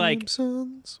 The But like,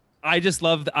 Simpsons. I just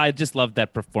love that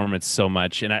performance so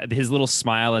much, and his little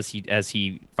smile as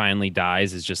he finally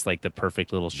dies is just like the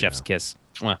perfect little chef's kiss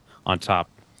on top.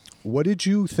 What did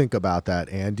you think about that,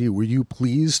 Andy? Were you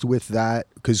pleased with that?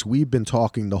 Because we've been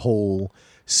talking the whole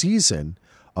season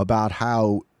about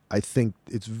how I think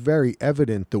it's very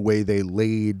evident the way they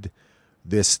laid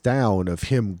this down of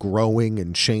him growing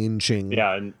and changing.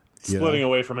 Yeah, and splitting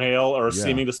away from Hale, or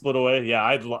seeming to split away.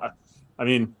 Yeah,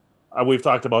 we've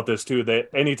talked about this too. That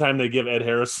anytime they give Ed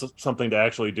Harris something to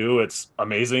actually do, it's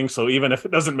amazing. So even if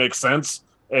it doesn't make sense,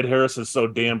 Ed Harris is so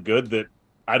damn good that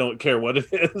I don't care what it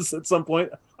is at some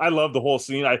point. I love the whole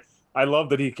scene. I love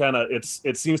that he kind of,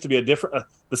 it seems to be a different,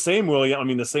 the same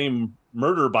William, the same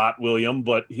murder bot William,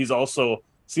 but he's also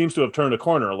seems to have turned a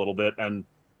corner a little bit and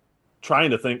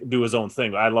trying to do his own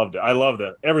thing. I loved it. I loved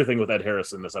it. Everything with Ed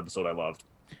Harris in this episode, I loved.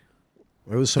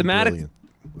 It was so brilliant.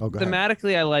 Oh, go ahead.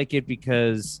 Thematically, I like it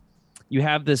because you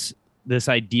have this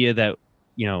idea that,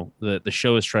 the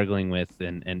show is struggling with,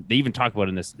 and they even talk about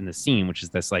in the scene, which is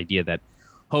this idea that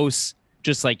hosts,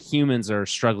 just like humans, are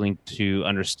struggling to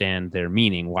understand their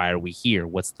meaning. Why are we here?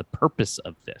 What's the purpose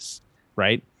of this?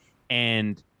 Right.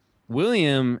 And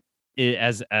William,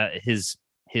 as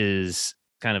his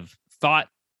kind of thought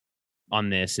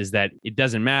on this, is that it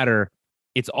doesn't matter.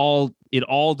 It all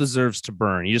deserves to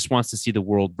burn. He just wants to see the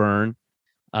world burn.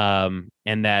 And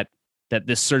that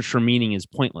this search for meaning is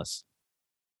pointless.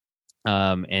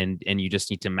 And you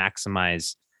just need to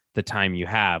maximize the time you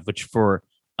have, which for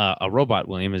a robot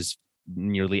William is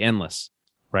nearly endless,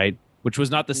 right? Which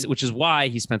is why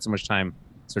he spent so much time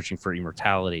searching for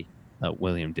immortality.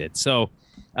 William did. So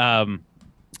I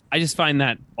just find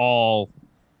that all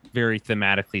very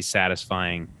thematically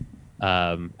satisfying,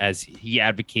 as he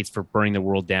advocates for burning the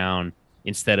world down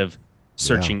instead of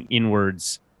searching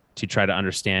inwards to try to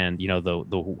understand,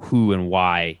 the who and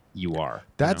why you are.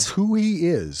 That's who he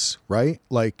is, right?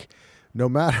 Like, no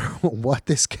matter what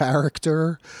this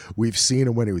character, we've seen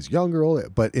him when he was younger,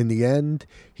 but in the end,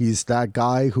 he's that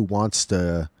guy who wants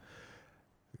to,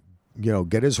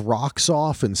 get his rocks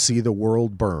off and see the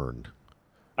world burn.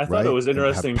 I thought it was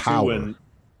interesting too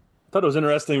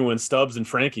when Stubbs and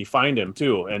Frankie find him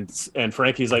too, and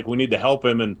Frankie's like, we need to help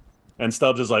him, and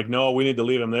Stubbs is like, no, we need to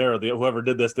leave him there. Whoever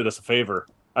did this did us a favor.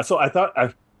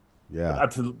 That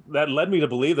led me to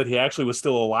believe that he actually was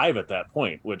still alive at that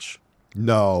point, which.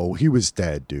 No, he was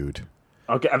dead, dude.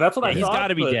 Okay, that's what I thought. He's got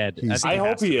to be dead. I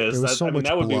hope he is. There was so much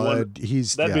that would blood.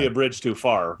 That'd be a bridge too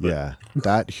far. But. Yeah,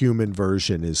 that human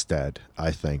version is dead,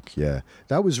 I think. Yeah,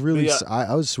 that was really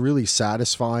I was really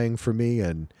satisfying for me,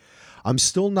 and I'm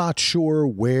still not sure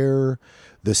where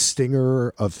the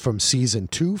stinger from season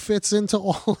 2 fits into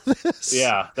all of this.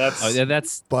 Yeah,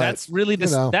 that's really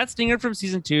that stinger from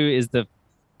season 2 is the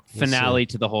finale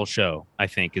to the whole show. I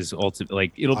think is ultimately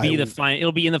like it'll be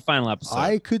in the final episode.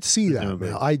 I could see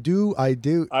that. I do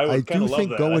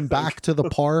think going back to the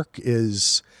park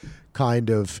is kind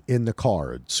of in the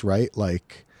cards, right?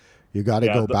 Like you got to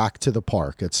go back to the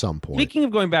park at some point. Speaking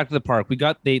of going back to the park, they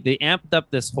amped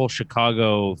up this whole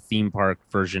Chicago theme park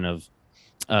version of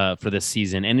for this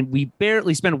season, and we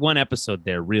barely spent one episode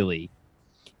there really,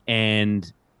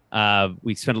 and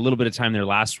we spent a little bit of time there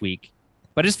last week,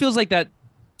 but it just feels like that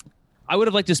I would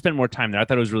have liked to spend more time there. I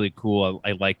thought it was really cool.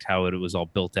 I liked how it was all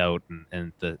built out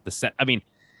and the set. I mean,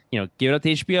 give it up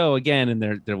to HBO again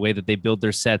and their way that they build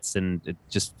their sets, and it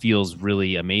just feels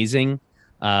really amazing.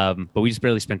 But we just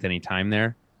barely spent any time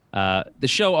there. The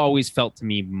show always felt to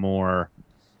me more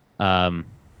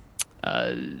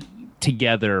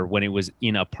together when it was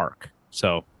in a park.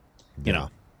 So, Yeah.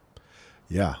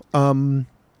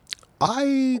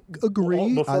 I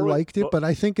agree. I liked it, but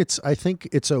I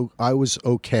was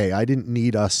okay. I didn't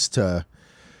need us to,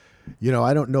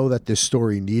 I don't know that this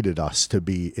story needed us to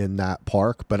be in that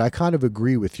park, but I kind of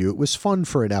agree with you. It was fun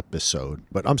for an episode,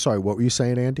 but I'm sorry, what were you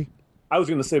saying, Andy? I was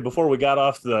going to say before we got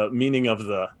off the meaning of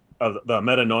the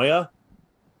metanoia,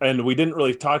 and we didn't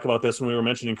really talk about this when we were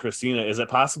mentioning Christina. Is it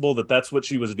possible that that's what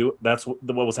she was doing? That's what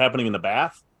was happening in the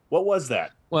bath? What was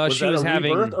that? Well, was she that was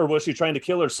having, or was she trying to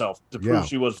kill herself to prove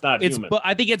she was not human?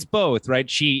 I think it's both, right?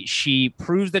 She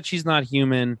proves that she's not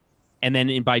human, and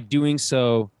then by doing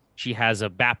so, she has a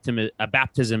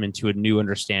baptism into a new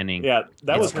understanding. Yeah,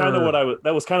 that was kind of what I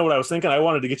was thinking. I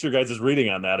wanted to get your guys' reading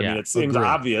on that. I mean, it seems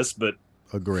obvious, but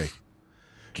agree.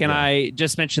 Can I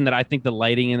just mention that I think the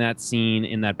lighting in that scene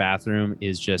in that bathroom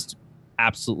is just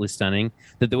absolutely stunning.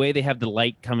 That the way they have the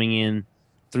light coming in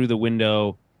through the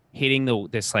window, hitting and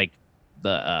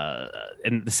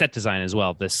the set design as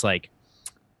well. This like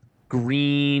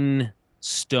green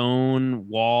stone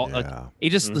wall. Yeah.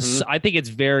 It just I think it's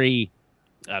very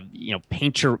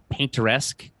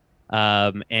painteresque,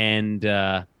 and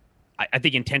I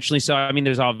think intentionally so. I mean,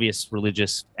 there's obvious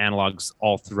religious analogs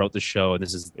all throughout the show, and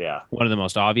this is one of the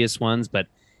most obvious ones. But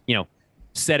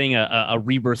setting a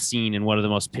rebirth scene in one of the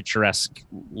most picturesque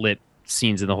lit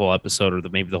scenes in the whole episode, or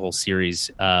maybe the whole series,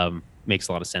 makes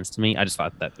a lot of sense to me. I just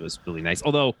thought that was really nice.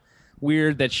 Although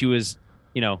weird that she was,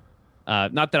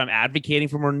 not that I'm advocating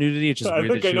for more nudity. It's just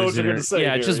weird that she was in her.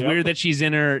 It's just weird that she's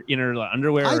in her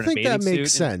underwear. I think that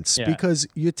makes sense because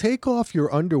you take off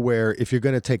your underwear if you're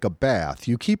going to take a bath.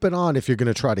 You keep it on if you're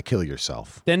going to try to kill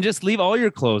yourself. Then just leave all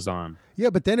your clothes on. Yeah,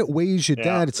 but then it weighs you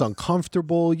down. It's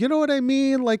uncomfortable. You know what I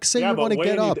mean? Like, say you want to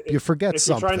get up, you forget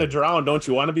something. If you're trying to drown, don't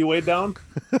you want to be weighed down?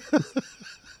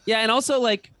 Yeah, and also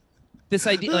like this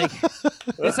idea,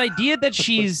 that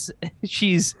she's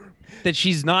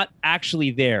not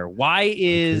actually there. Why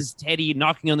is Teddy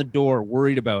knocking on the door,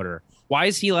 worried about her? Why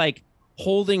is he like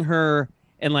holding her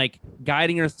and like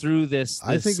guiding her through this?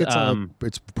 I think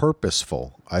it's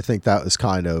purposeful. I think that was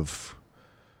kind of.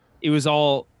 It's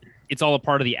all a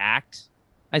part of the act,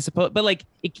 I suppose. But like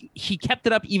he kept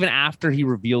it up even after he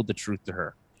revealed the truth to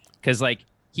her, because like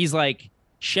he's like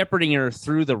shepherding her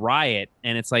through the riot,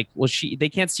 and it's like, well, they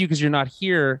can't see you because you're not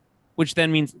here, which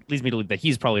then leads me to believe that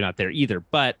he's probably not there either.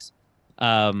 But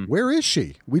where is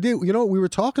she? We were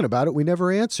talking about it. We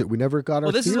never answered. We never got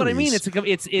our this theories. Is what I mean. It's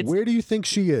where do you think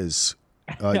she is?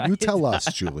 You tell us,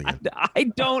 Julian. I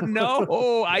don't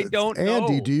know. I don't know.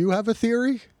 Andy, do you have a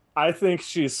theory? I think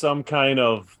she's some kind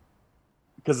of,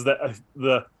 because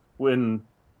when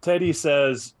Teddy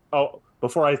says,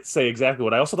 before I say exactly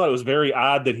what, I also thought it was very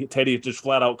odd that Teddy just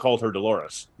flat out called her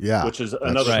Dolores. Yeah, which is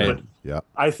another. Right. Yeah,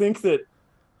 I think that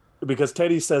because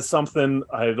Teddy says something,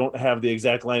 I don't have the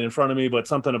exact line in front of me, but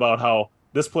something about how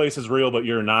this place is real, but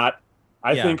you're not.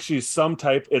 I think she's some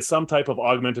type of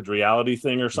augmented reality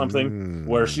thing or something,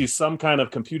 where she's some kind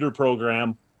of computer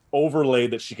program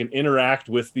overlaid that she can interact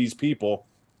with these people,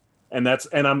 but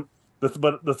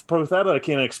the part that I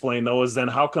can't explain though is then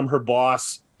how come her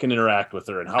boss can interact with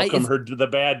her, and how come the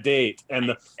bad date,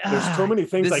 and there's so many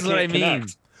things I can't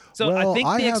connect. So I think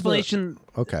the explanation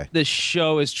the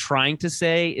show is trying to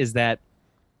say is that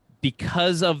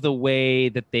because of the way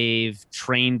that they've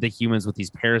trained the humans with these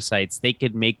parasites, they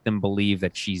could make them believe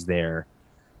that she's there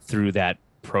through that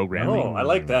programming. Oh, I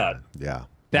like that. Yeah.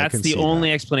 That's the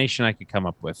only explanation I could come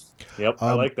up with. Yep,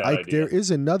 I like that idea. There is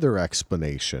another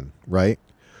explanation, right?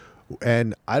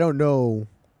 And I don't know,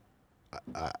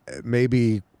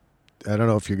 maybe, I don't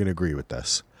know if you're going to agree with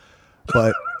this,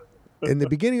 but in the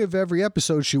beginning of every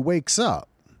episode, she wakes up.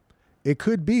 It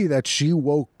could be that she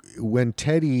woke when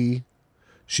Teddy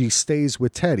she stays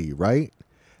with Teddy, right?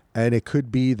 And it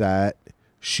could be that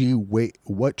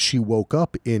what she woke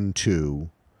up into,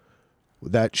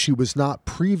 that she was not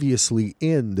previously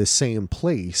in the same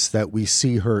place that we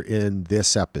see her in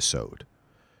this episode.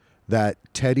 That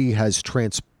Teddy has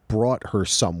brought her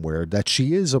somewhere, that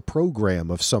she is a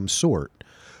program of some sort,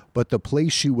 but the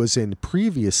place she was in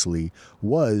previously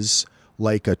was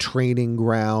like a training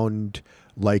ground,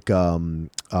 like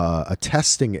a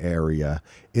testing area,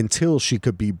 until she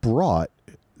could be brought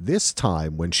this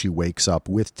time when she wakes up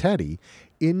with Teddy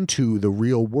into the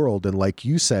real world. And like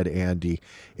you said, Andy,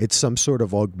 it's some sort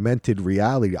of augmented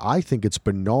reality. I think it's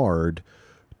Bernard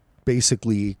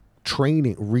basically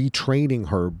retraining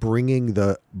her, bringing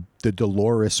the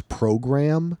Dolores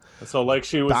program, so like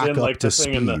she was back in up like to the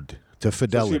thing speed, to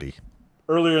fidelity.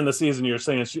 Earlier in the season, you're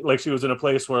saying she was in a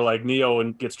place where like Neo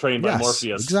gets trained by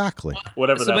Morpheus, exactly,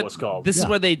 whatever that was called. This is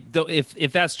where they,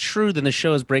 if that's true, then the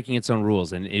show is breaking its own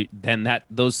rules, and then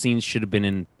those scenes should have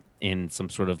been in some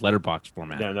sort of letterbox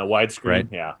format. Yeah, no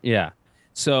widescreen. Right? Yeah.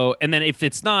 So, and then if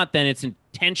it's not, then it's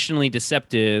intentionally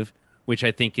deceptive, which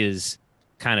I think is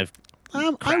kind of.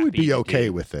 I would be okay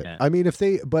with it. Yeah. I mean,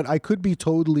 but I could be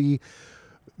totally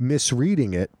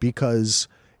misreading it, because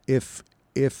if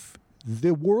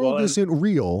the world isn't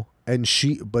real and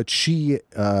she isn't real.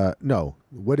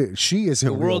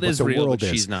 The world is real, but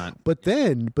she's not. But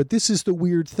this is the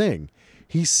weird thing.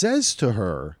 He says to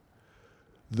her,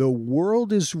 the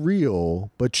world is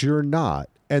real, but you're not.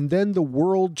 And then the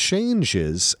world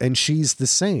changes and she's the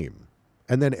same.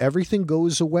 And then everything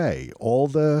goes away. All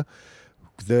the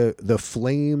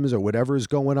flames or whatever is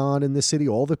going on in the city,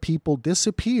 all the people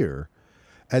disappear,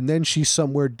 and then she's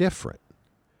somewhere different.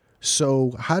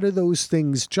 So how do those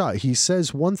things jive? He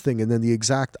says one thing and then the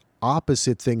exact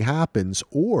opposite thing happens,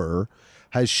 or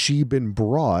has she been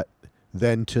brought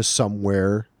then to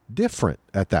somewhere different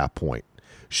at that point?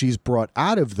 She's brought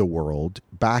out of the world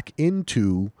back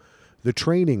into the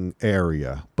training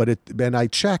area, but and I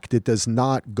checked, it does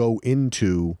not go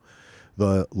into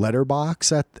the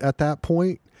letterbox at that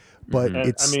point, but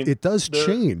it does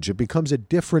change. It becomes a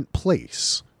different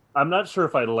place. I'm not sure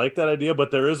if I like that idea,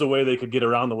 but there is a way they could get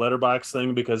around the letterbox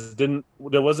thing, because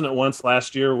wasn't it once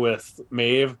last year with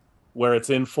Maeve where it's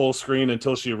in full screen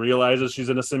until she realizes she's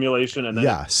in a simulation and then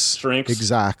it shrinks?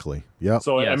 Exactly. Yep.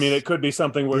 So I mean, it could be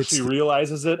something where she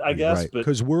realizes it, I guess, right.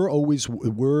 Because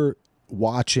we're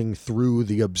watching through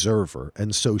the observer,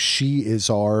 and so she is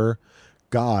our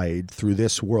guide through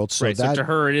this world. So so to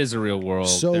her it is a real world,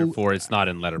 therefore it's not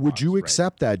in letterbox. Would you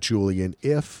accept that, Julian,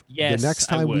 if the next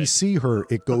time we see her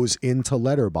it goes into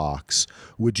letterbox?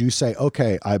 Would you say,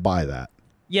 okay, I buy that?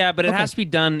 Yeah, but it has to be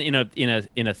done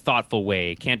in a thoughtful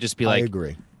way. It can't just be like, I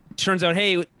agree. Turns out,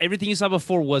 hey, everything you saw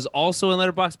before was also in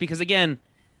letterbox, because again,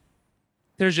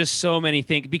 there's just so many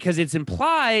things, because it's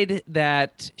implied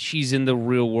that she's in the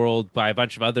real world by a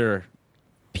bunch of other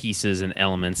pieces and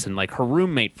elements, and like her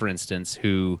roommate, for instance,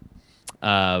 who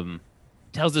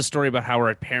tells a story about how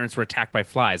her parents were attacked by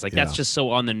flies. Like that's just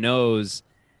so on the nose,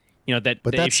 that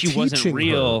if she wasn't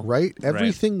real, her, right?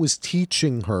 Everything was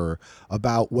teaching her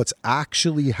about what's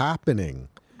actually happening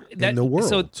in the world.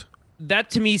 So that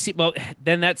to me,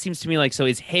 then that seems to me like, so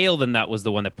is Hale then that was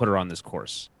the one that put her on this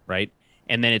course, right?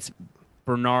 And then it's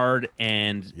Bernard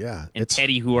and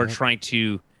Teddy who are trying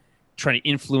to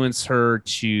influence her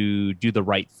to do the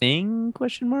right thing? ?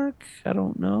 I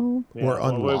don't know. Yeah,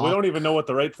 or we don't even know what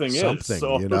the right thing is.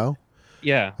 So.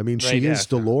 Yeah. I mean, she is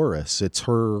Dolores. It's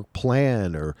her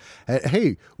plan. Or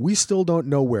hey, we still don't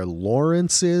know where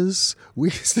Lawrence is.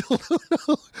 We still don't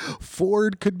know.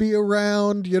 Ford could be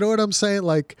around. You know what I'm saying?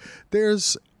 Like,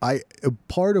 there's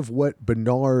part of what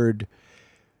Bernard,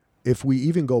 if we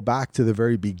even go back to the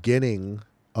very beginning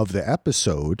of the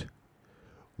episode,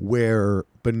 where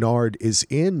Bernard is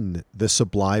in the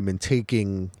Sublime and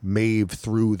taking Maeve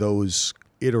through those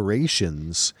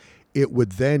iterations, it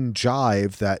would then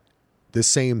jive that the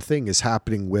same thing is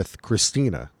happening with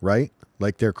Christina, right?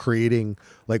 Like they're creating,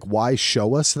 like, why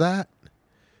show us that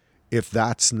if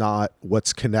that's not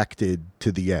what's connected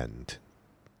to the end?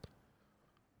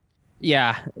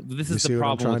 Yeah, this is the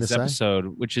problem with this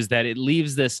episode, which is that it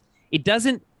leaves this, it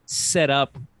doesn't set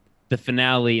up the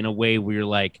finale in a way where you're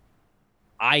like,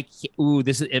 I'm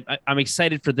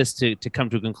excited for this to come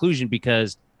to a conclusion,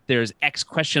 because there's X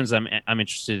questions I'm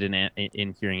interested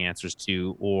in hearing answers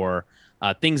to, or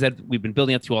things that we've been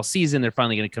building up to all season. They're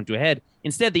finally going to come to a head.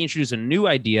 Instead, they introduce a new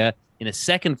idea in a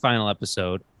second final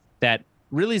episode that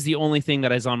really is the only thing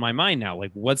that is on my mind now.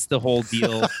 Like, what's the whole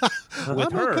deal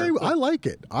with her? Okay. I like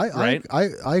it.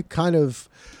 I kind of,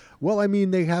 well, I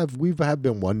mean, we have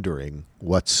been wondering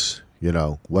what's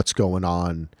going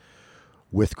on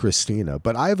with Christina.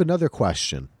 But I have another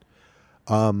question,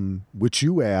 which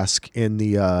you ask in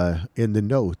the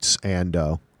notes,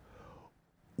 and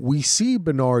we see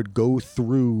Bernard go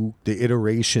through the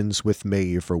iterations with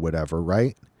Maeve or whatever,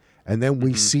 right? And then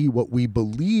we see what we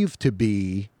believe to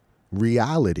be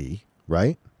reality,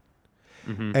 right?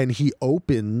 And he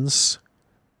opens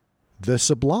the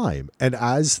Sublime, and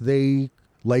as they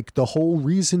like, the whole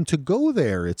reason to go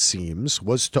there, it seems,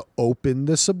 was to open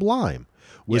the Sublime.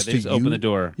 Was they just open the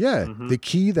door. Yeah, the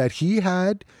key that he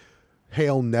had,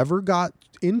 Hale never got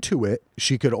into it.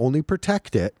 She could only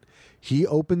protect it. He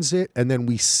opens it, and then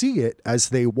we see it as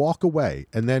they walk away,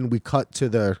 and then we cut to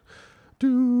the the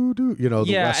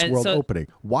Westworld opening.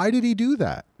 Why did he do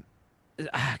that?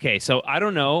 Okay, so I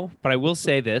don't know, but I will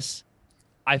say this.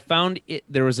 I found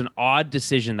there was an odd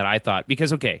decision that I thought,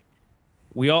 because, okay,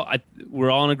 we're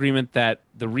all in agreement that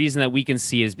the reason that we can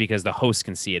see it is because the host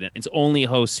can see it. It's only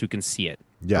hosts who can see it,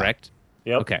 correct?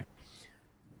 Yep. Okay.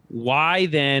 Why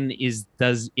then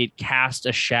does it cast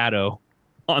a shadow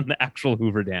on the actual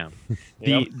Hoover Dam?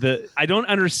 I don't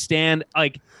understand.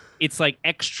 Like, it's like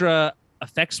extra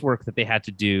effects work that they had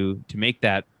to do to make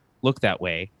that look that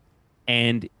way,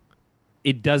 and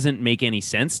it doesn't make any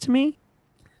sense to me.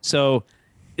 So,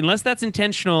 unless that's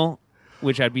intentional,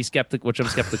 which I'm skeptical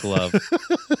of.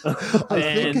 I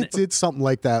think it did something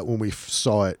like that when we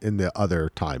saw it in the other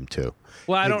time too.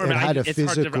 Well, I don't remember. It's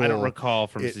hard I don't recall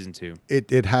from season 2.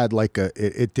 It had like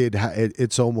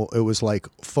it's almost, it was like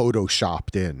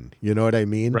photoshopped in. You know what I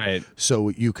mean? Right. So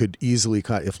you could easily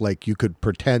you could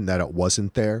pretend that it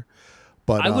wasn't there.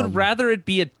 But I would rather it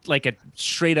be a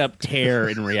straight up tear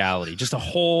in reality, just a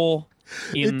hole.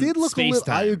 It did look a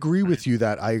little. I agree with you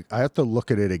that I have to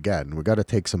look at it again. We got to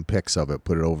take some pics of it,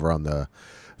 put it over on the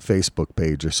Facebook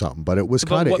page or something. But it was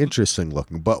kind of interesting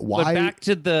looking. But why? But back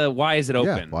to why is it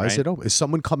open? Yeah, why is it open? Is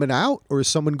someone coming out or is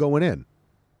someone going in?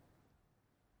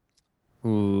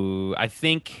 Ooh, I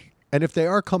think. And if they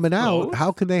are coming out,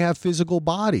 how can they have physical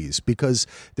bodies? Because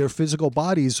their physical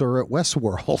bodies are at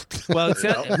Westworld. Well,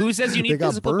 who says you need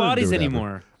physical bodies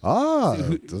anymore?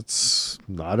 That's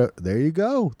not there you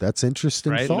go. That's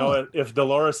interesting thought. You know, if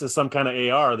Dolores is some kind of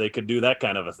AR, they could do that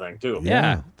kind of a thing too.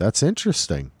 Yeah. That's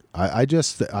interesting. I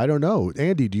don't know.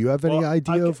 Andy, do you have any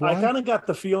idea of why? I kind of got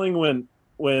the feeling when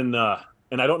and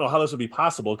I don't know how this would be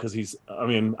possible because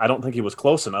I don't think he was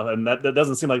close enough, and that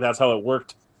doesn't seem like that's how it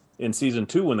worked in season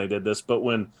 2 when they did this. But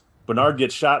when Bernard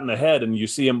gets shot in the head and you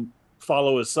see him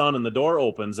follow his son and the door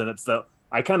opens, and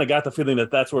I kind of got the feeling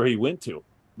that that's where he went to,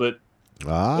 but it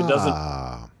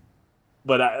doesn't.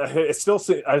 But I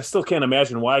still can't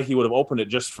imagine why he would have opened it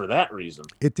just for that reason.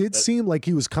 It did seem like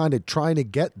he was kind of trying to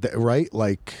get that right,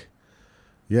 like,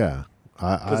 yeah,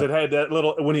 because it had that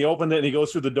little when he opened it and he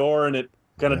goes through the door and it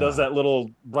kind of does that little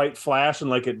bright flash and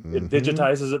like it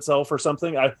digitizes itself or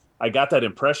something. I got that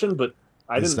impression, but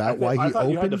I didn't. Is that why he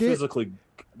opened you had to physically?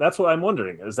 That's what I'm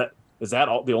wondering. Is that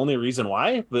the only reason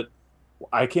why? But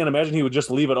I can't imagine he would just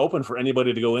leave it open for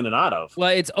anybody to go in and out of.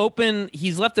 Well, it's open.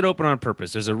 He's left it open on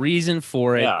purpose. There's a reason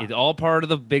for it. Yeah. It's all part of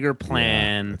the bigger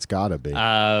plan. Yeah, it's got to be.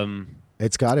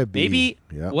 It's got to be. Maybe.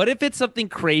 Yeah. What if it's something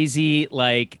crazy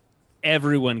like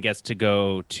everyone gets to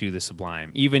go to the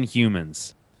Sublime, even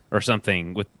humans, or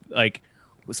something with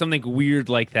something weird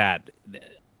like that?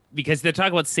 Because they're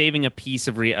talking about saving a piece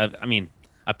of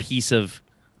a piece of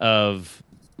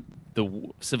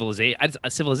the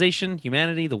civilization,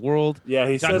 humanity, the world. Yeah,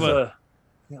 he says.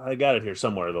 I got it here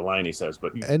somewhere. The line he says,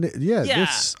 but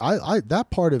this I that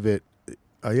part of it.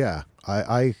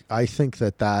 I think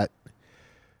that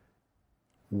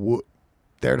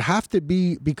there'd have to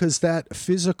be, because that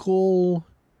physical,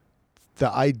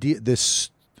 the idea this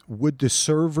would the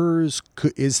servers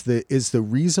is the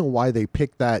reason why they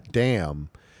picked that dam.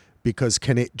 Because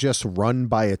can it just run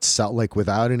by itself, like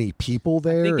without any people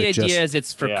there? I think the idea is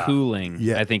it's for cooling.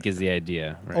 Yeah. I think is the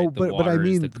idea. Right? Oh, but I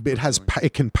mean,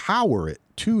 it can power it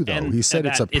too, though. He said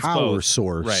it's a power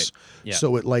source, right? Yeah.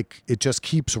 So it just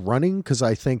keeps running. Because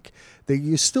I think that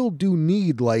you still do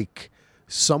need like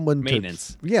someone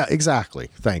maintenance. Yeah,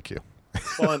 exactly. Thank you.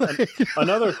 Well,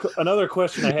 another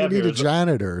question I have you here need a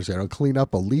janitor, clean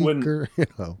up a leak,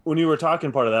 When you were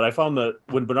talking part of that, I found that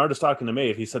when Bernard is talking to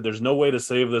Maeve, he said, "There's no way to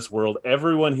save this world.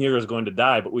 Everyone here is going to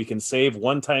die, but we can save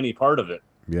one tiny part of it."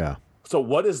 Yeah. So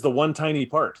what is the one tiny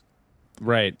part?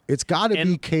 Right. It's got to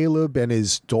be Caleb and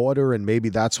his daughter, and maybe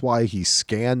that's why he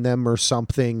scanned them or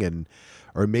something,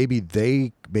 or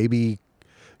maybe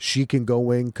she can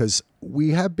go in, because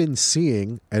we have been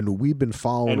seeing, and we've been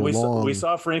following And along. we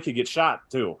saw Frankie get shot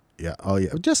too. Yeah. Oh, yeah.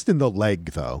 Just in the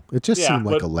leg, though. It just Yeah, seemed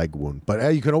like but- a leg wound.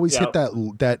 But you can always hit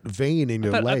that vein in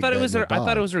your leg. I thought it was her. I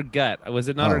thought it was her gut. Was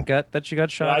it not her Oh. gut that she got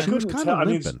Yeah, I shot? She was couldn't kind tell. of I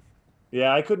mean, limping.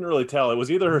 yeah, I couldn't really tell. It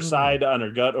was either her side on her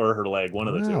gut or her leg, one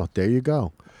of the Wow, two. there you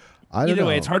go. I don't Either know.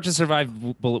 way, it's hard to survive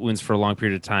bullet wounds for a long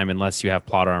period of time unless you have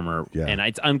plot armor. Yeah. And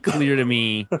it's unclear to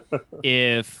me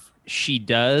if she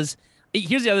does.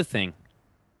 Here's the other thing.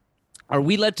 Are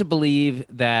we led to believe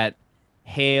that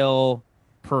Hale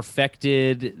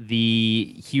perfected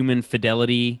the human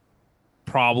fidelity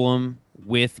problem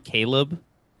with Caleb?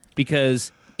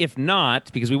 Because if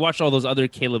not, because we watched all those other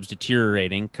Calebs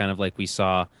deteriorating, kind of like we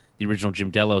saw the original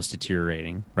Jim Delos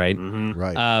deteriorating, right? Mm-hmm.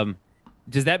 Right.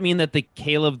 Does that mean that the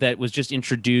Caleb that was just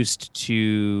introduced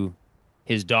to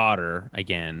his daughter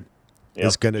again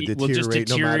It's going to will just deteriorate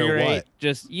no matter deteriorate? what.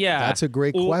 Just yeah. That's a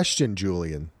great Or- question,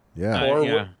 Julian. Yeah.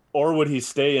 Yeah. Or would he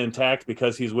stay intact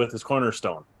because he's with his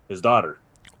cornerstone, his daughter?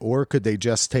 Or could they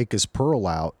just take his pearl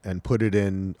out and put it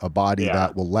in a body Yeah.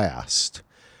 that will last?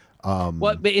 Well,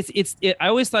 but I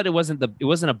always thought it wasn't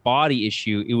a body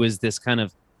issue. It was this kind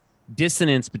of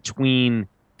dissonance between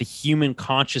the human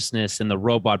consciousness and the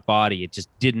robot body. It just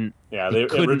didn't. Yeah, it it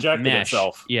couldn't rejected mesh.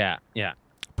 itself. Yeah, yeah.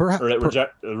 Perhaps Or it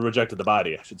rejected the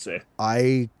body, I should say.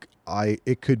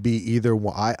 it could be either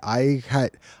one.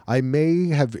 I may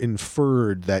have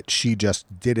inferred that she just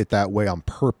did it that way on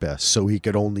purpose so he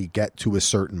could only get to a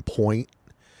certain point.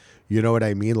 You know what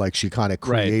I mean? Like she kind of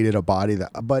Right. created a body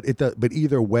but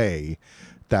either way,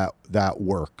 that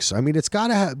works. I mean, it's got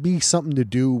to be something to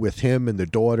do with him and the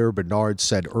daughter. Bernard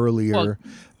said earlier Well,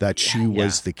 that she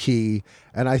was the key,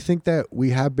 and I think that we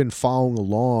have been following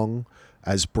along.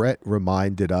 As Brett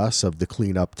reminded us of the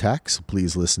cleanup text,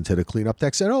 please listen to the cleanup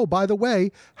text. And oh, by the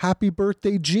way, happy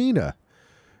birthday, Gina.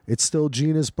 It's still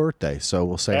Gina's birthday, so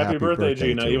we'll say Happy birthday,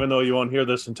 Gina, to her. even though you won't hear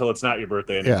this until it's not your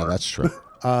birthday anymore. Yeah, that's true.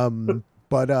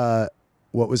 But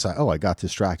what was I? Oh, I got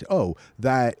distracted. Oh,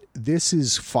 that this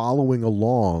is following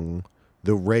along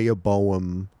the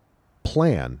Rehoboam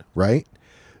plan, right?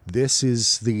 This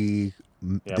is the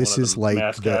Yeah, this one of is the like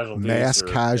mass the casualties mass or-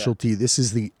 casualty. This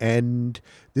is the end.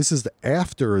 This is the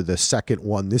after the second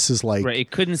one. This is like Right.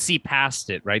 It couldn't see past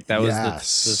it. Right. That was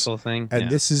Yes. this whole thing. and Yeah.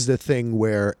 this is the thing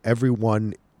where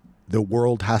the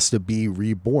world has to be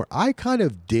reborn. I kind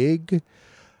of dig.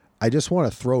 I just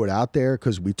want to throw it out there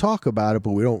because we talk about it,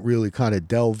 but we don't really kind of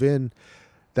delve in.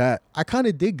 That I kind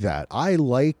of dig that. I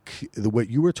like what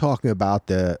you were talking about,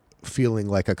 the feeling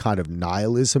like a kind of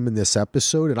nihilism in this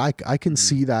episode, and I can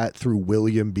see that through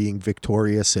William being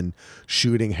victorious and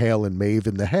shooting Hale and Maeve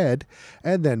in the head,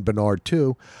 and then Bernard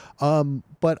too.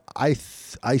 But I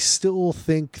still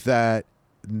think that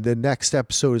the next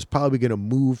episode is probably going to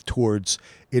move towards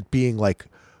it being like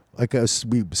as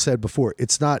we said before,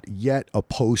 it's not yet a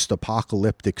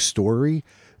post-apocalyptic story.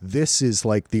 This is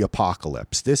like the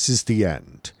apocalypse. This is the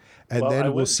end. And Well,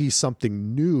 then we'll see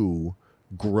something new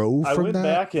grow I from went that.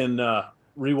 back and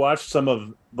rewatched some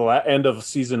of the end of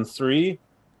season 3,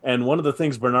 and one of the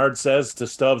things Bernard says to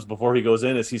Stubbs before he goes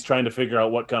in is he's trying to figure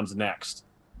out what comes next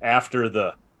after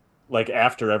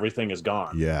everything is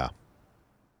gone. Yeah.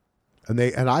 And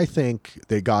I think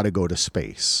they got to go to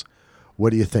space. What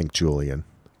do you think, Julian?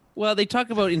 Well, they talk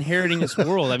about inheriting this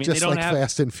world. I mean, Just they don't like have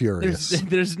Fast and Furious.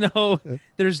 there's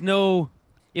no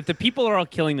if the people are all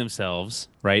killing themselves,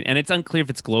 right? And it's unclear if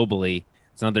it's globally.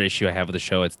 It's another issue I have with the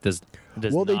show. It does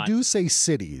Well, they not. do say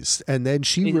cities, and then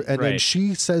then Right.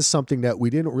 she says something that we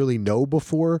didn't really know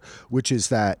before, which is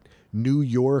that New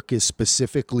York is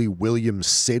specifically Williams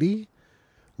City.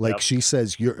 Like Yep. she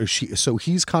says, so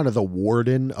he's kind of the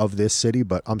warden of this city.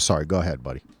 But I'm sorry, go ahead,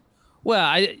 buddy. Well,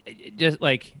 I just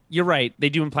like you're right. They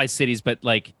do imply cities, but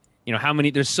like how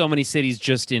many? There's so many cities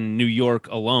just in New York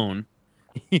alone.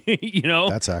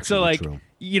 That's actually so like true.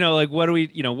 like what are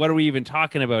we even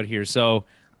talking about here? So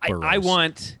I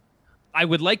Boroughs.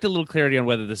 would like a little clarity on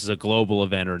whether this is a global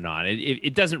event or not.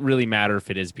 It doesn't really matter if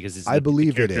it is because it's I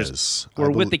believe the it characters- is.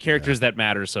 We're with the characters that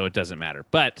matter, so it doesn't matter.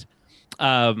 But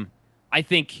I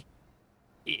think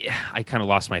I kind of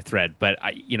lost my thread, but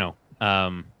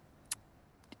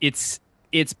it's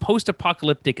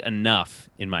post-apocalyptic enough,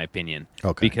 in my opinion.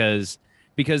 Okay.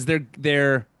 Because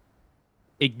they're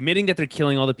admitting that they're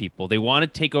killing all the people. They want to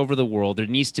take over the world. There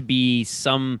needs to be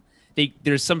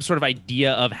there's some sort of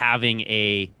idea of having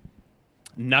a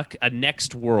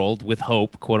next world with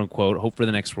hope, quote unquote, hope for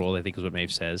the next world, I think is what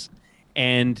Maeve says.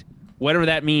 And whatever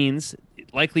that means,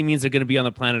 it likely means they're going to be on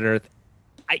the planet Earth.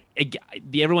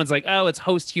 Everyone's like, oh, it's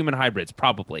host human hybrids.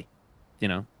 Probably,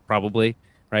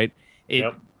 right?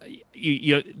 Yep.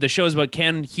 the show is about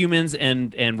can humans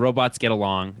and robots get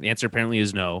along? The answer apparently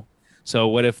is no. So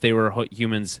what if they were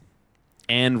humans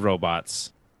and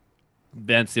robots?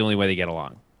 That's the only way they get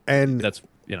along. And that's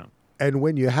And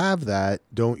when you have that,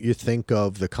 don't you think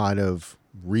of the kind of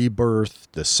rebirth,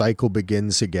 the cycle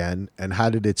begins again, and how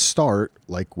did it start?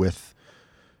 Like with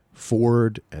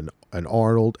Ford and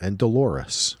Arnold and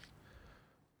Dolores.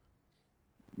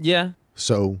 Yeah.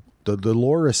 So the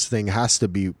Dolores thing has to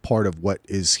be part of what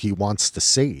is he wants to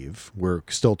save. We're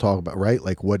still talking about, right?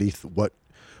 Like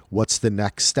what's the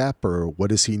next step, or what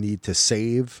does he need to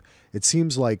save? It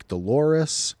seems like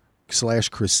Dolores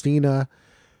 / Christina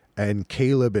and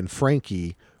Caleb and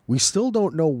Frankie, we still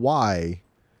don't know why,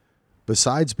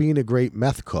 besides being a great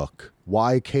meth cook,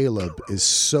 why Caleb is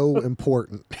so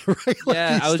important. Right? Like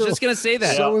yeah, I was just going to say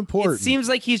that. So important. It seems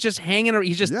like he's just hanging around.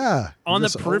 He's just on the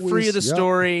periphery always, of the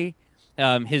story.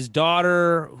 His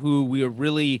daughter, who we are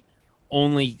really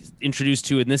only introduced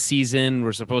to in this season,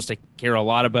 we're supposed to care a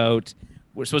lot about.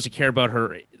 We're supposed to care about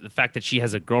her, the fact that she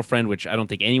has a girlfriend, which I don't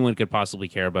think anyone could possibly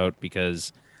care about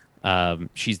because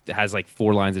she has like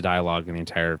 4 lines of dialogue in the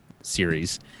entire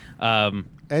series.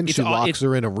 And she locks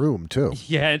her in a room too.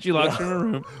 Yeah, and she locks her in a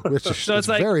room, which is so it's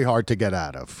like, very hard to get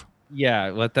out of.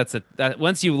 Yeah, well,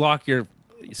 once you lock your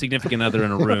significant other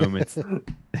in a room, it's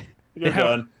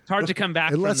hard to come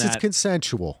back unless from that. It's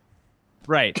consensual.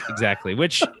 Right, exactly.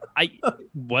 Which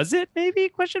was it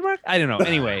maybe ? I don't know.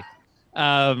 Anyway,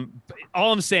 all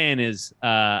I'm saying is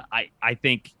I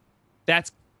think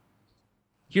that's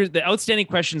here. The outstanding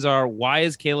questions are: why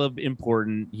is Caleb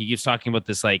important? He keeps talking about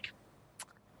this like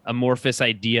amorphous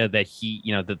idea that he,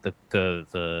 that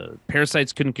the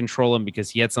parasites couldn't control him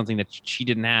because he had something that she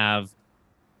didn't have,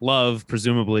 love,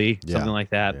 presumably, something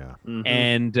like that. Yeah. Mm-hmm.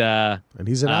 And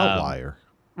he's an outlier,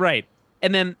 right?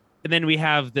 And then we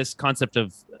have this concept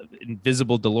of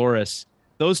invisible Dolores.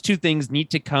 Those two things need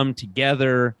to come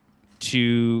together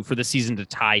for the season to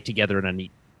tie together in a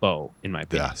neat bow, in my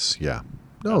opinion. Yes, yeah,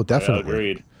 no, definitely,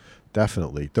 agreed.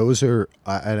 Definitely. Those are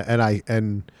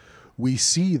and we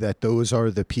see that those are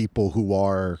the people who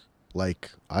are like,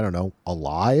 I don't know,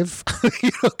 alive,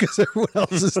 because everyone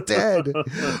else is dead,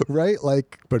 right?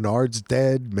 Like Bernard's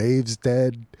dead, Maeve's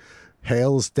dead,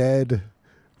 Hale's dead,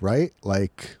 right?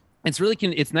 Like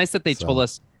it's nice that they told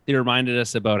us, they reminded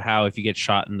us about how if you get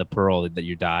shot in the pearl that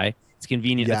you die. It's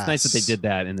convenient. Yes, it's nice that they did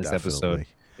that in this episode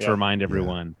to remind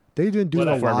everyone. Yeah. They've been doing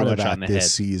a lot of that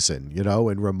this season,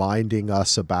 and reminding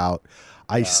us about.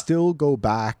 I still go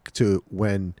back to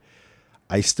when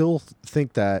I still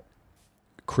think that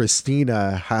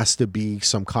Christina has to be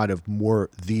some kind of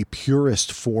the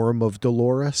purest form of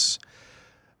Dolores.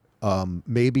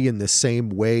 Maybe in the same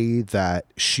way that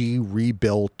she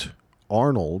rebuilt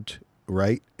Arnold,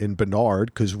 right, in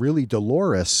Bernard, because really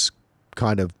Dolores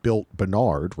kind of built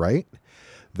Bernard, right?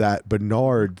 That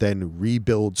Bernard then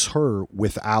rebuilds her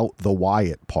without the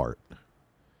Wyatt part,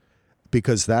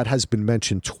 because that has been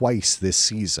mentioned twice this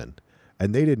season.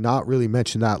 And they did not really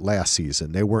mention that last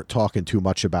season. They weren't talking too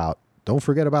much about, don't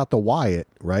forget about the Wyatt,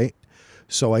 right?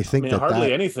 So I think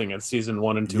hardly anything in season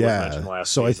 1 and 2 was mentioned last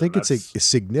season. So I think it's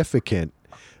significant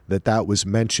that was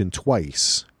mentioned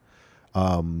twice.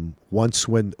 Once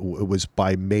when it was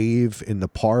by Maeve in the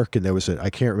park, and there was I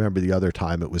can't remember the other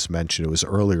time it was mentioned. It was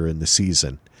earlier in the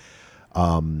season.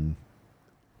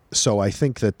 So I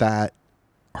think that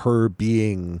her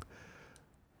being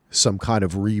some kind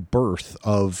of rebirth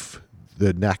of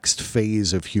the next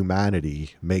phase of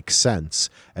humanity makes sense.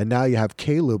 And now you have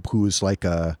Caleb, who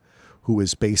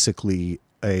is basically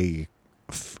a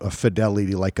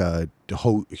fidelity, like a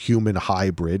human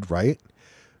hybrid, right?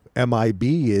 MIB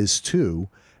is too,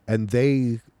 and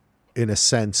they, in a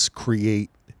sense, create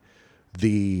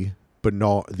the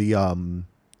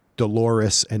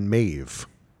Dolores and Maeve,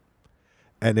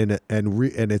 and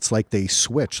it's like they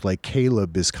switch. Like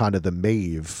Caleb is kind of the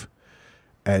Maeve,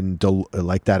 and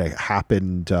like that it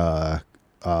happened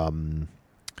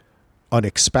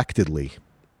unexpectedly,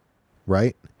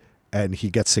 right? And he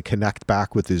gets to connect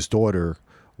back with his daughter.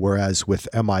 Whereas with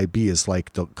MIB is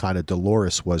like the kind of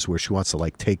Dolores was, where she wants to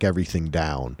like take everything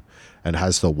down and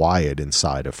has the Wyatt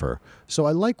inside of her. So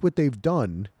I like what they've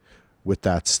done with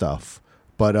that stuff.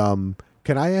 But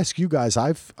can I ask you guys,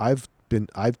 I've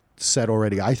said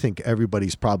already, I think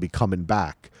everybody's probably coming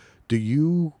back. Do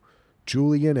you,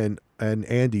 Julian and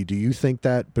Andy, do you think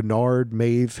that Bernard,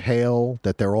 Maeve, Hale,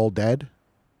 that they're all dead?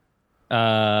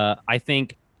 I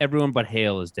think everyone but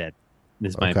Hale is dead,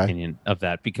 is my opinion of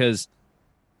that, because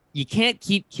you can't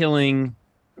keep killing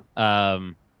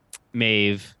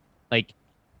Maeve, like,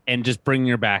 and just bringing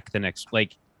her back the next,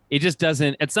 like, it just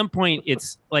doesn't. At some point,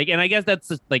 it's like, and I guess I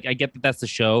get that that's the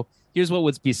show, here's what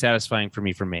would be satisfying for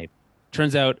me from Maeve.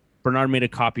 Turns out Bernard made a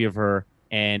copy of her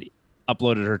and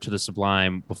uploaded her to the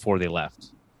Sublime before they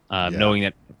left, knowing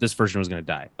that this version was going to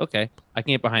die. Okay, I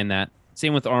can get behind that.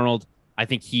 Same with Arnold. I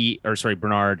think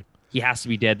Bernard, he has to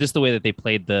be dead. Just the way that they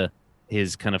played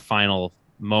his kind of final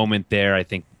moment there.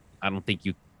 I don't think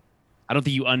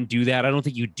you undo that. I don't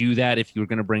think you do that if you were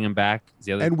going to bring him back.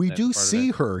 And we do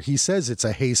see her. He says it's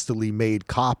a hastily made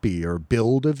copy or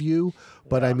build of you.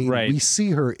 But I mean, we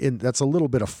see her that's a little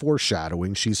bit of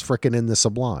foreshadowing. She's frickin' in the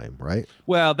Sublime, right?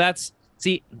 Well, that's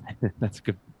good.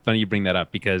 Funny you bring that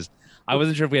up because I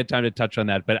wasn't sure if we had time to touch on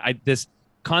that. But this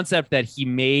concept that he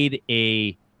made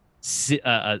in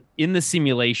the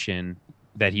simulation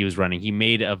that he was running, he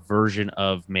made a version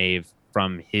of Maeve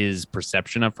from his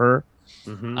perception of her.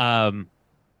 Mm-hmm.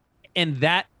 And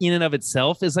that in and of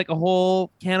itself is like a whole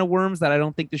can of worms that I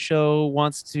don't think the show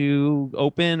wants to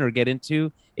open or get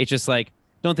into. It's just like,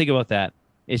 don't think about that.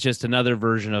 It's just another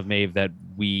version of Maeve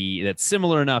that's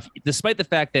similar enough, despite the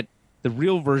fact that the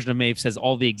real version of Maeve says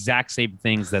all the exact same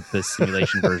things that the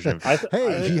simulation version of.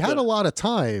 He had a lot of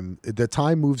time. The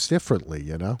time moves differently,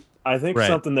 you know? I think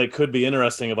something that could be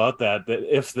interesting about that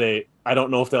if I don't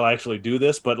know if they'll actually do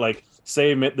this, but like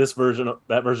say that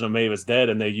version of Maeve is dead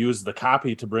and they use the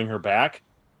copy to bring her back,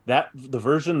 the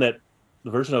version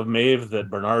of Maeve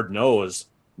that Bernard knows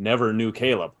never knew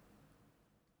Caleb.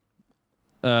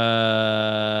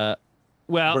 Well,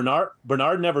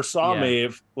 Bernard never saw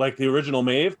Maeve like the original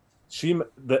Maeve.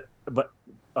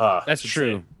 That's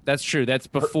true. That's true. That's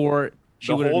before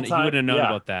he would have known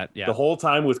about that. Yeah. The whole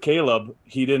time with Caleb,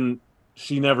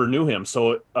 she never knew him.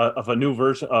 So if a new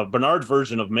version of Bernard's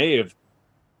version of Maeve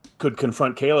could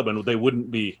confront Caleb and they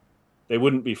wouldn't be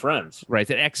friends. Right.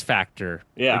 The X factor.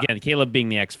 Yeah. Again, Caleb being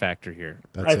the X factor here.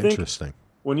 That's interesting.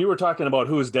 When you were talking about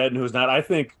who's dead and who's not, I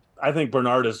think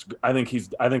Bernard is. I think he's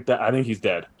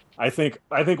dead. I think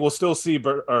we'll still see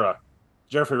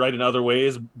Jeffrey Wright in other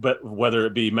ways, but whether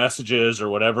it be messages or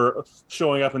whatever,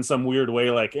 showing up in some weird way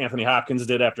like Anthony Hopkins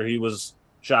did after he was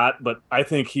shot. But I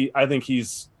think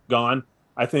he's gone.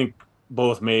 I think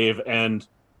both Maeve and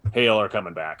Hale are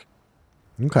coming back.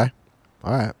 Okay.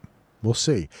 All right. We'll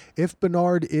see. If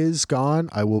Bernard is gone,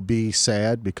 I will be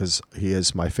sad because he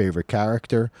is my favorite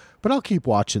character, but I'll keep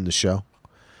watching the show.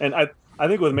 And I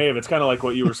think with Maeve, it's kind of like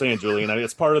what you were saying, Julian. I mean,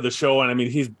 it's part of the show, and I mean,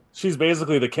 she's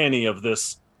basically the Kenny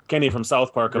from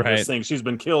South Park of this thing. She's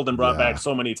been killed and brought back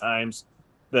so many times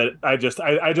that I just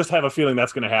have a feeling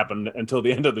that's going to happen until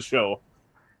the end of the show.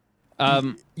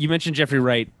 You mentioned Jeffrey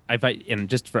Wright. And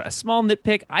just for a small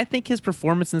nitpick, I think his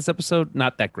performance in this episode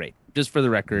not that great. Just for the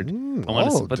record, I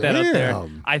want to put that out there.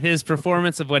 His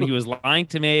performance of when he was lying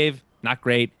to Maeve, not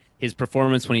great. His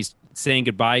performance when he's saying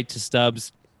goodbye to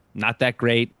Stubbs, not that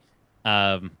great.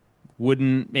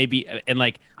 Wouldn't maybe, and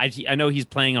like I know he's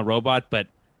playing a robot, but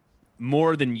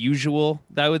more than usual,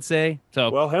 I would say. So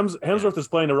well, Hemsworth is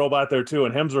playing a robot there too,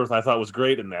 and Hemsworth I thought was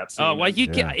great in that scene. Oh, well,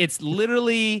 it's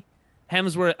literally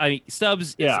Hemsworth. I mean,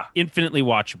 Stubbs is infinitely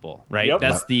watchable, right? Yep.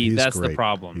 That's the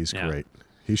problem. He's great.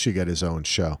 He should get his own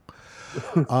show.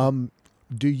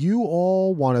 Do you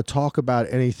all want to talk about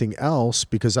anything else?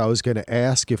 Because I was going to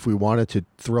ask if we wanted to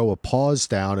throw a pause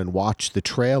down and watch the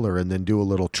trailer and then do a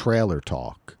little trailer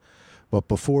talk. But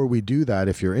before we do that,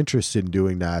 if you're interested in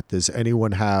doing that, does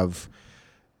anyone have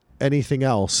anything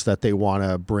else that they want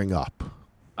to bring up?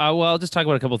 Well, I'll just talk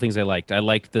about a couple of things I liked. I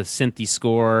liked the synthy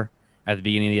score at the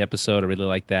beginning of the episode. I really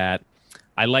liked that.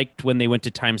 I liked when they went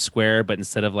to Times Square, but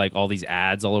instead of like all these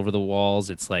ads all over the walls,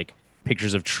 it's like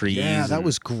pictures of trees. Yeah, that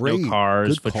was great. No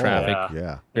cars, foot traffic.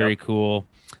 Yeah. Very cool.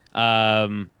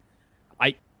 I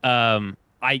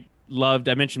loved,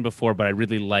 I mentioned before, but I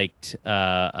really liked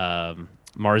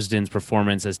Marsden's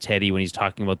performance as Teddy when he's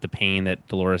talking about the pain that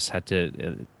Dolores had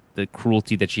to, the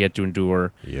cruelty that she had to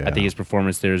endure. Yeah. I think his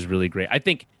performance there is really great.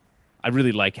 I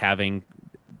really like having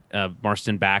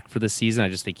Marsden back for this season. I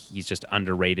just think he's just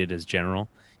underrated as general.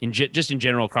 Just in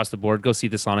general across the board, go see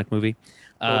the Sonic movie.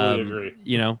 Totally agree.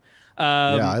 You know,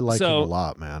 I like him a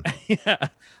lot, man. Yeah,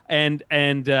 and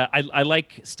I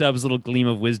like Stubbs' little gleam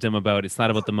of wisdom about it's not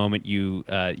about the moment you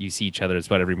see each other; it's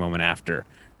about every moment after,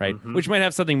 right? Mm-hmm. Which might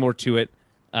have something more to it,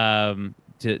 than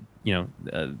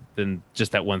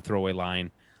just that one throwaway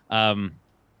line.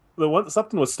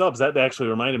 Something with Stubbs that actually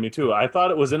reminded me too. I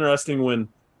thought it was interesting when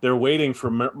they're waiting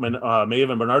for Maeve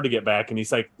and Bernard to get back, and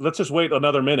he's like, "Let's just wait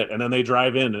another minute," and then they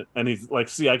drive in, and he's like,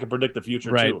 "See, I can predict the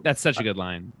future right. too." Right, that's such a good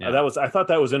line. Yeah. I thought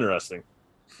that was interesting.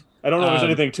 I don't know if there's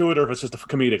anything to it or if it's just a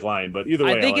comedic line, but either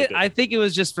way, I think it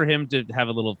was just for him to have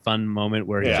a little fun moment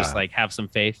where he just like have some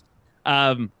faith.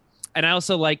 And I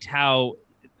also liked how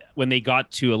when they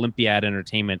got to Olympiad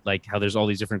Entertainment, like how there's all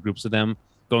these different groups of them.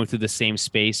 going through the same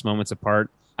space moments apart.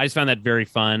 I just found that very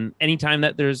fun. Anytime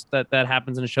that there's that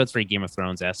happens in a show, it's very Game of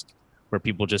Thrones-esque, where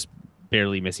people just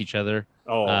barely miss each other.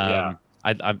 Yeah.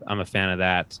 I'm a fan of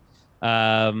that.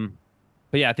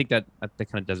 But yeah, I think that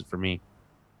kind of does it for me.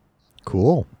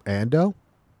 Cool. Ando?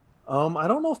 I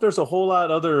don't know if there's a whole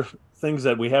lot other things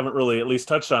that we haven't really at least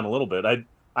touched on a little bit.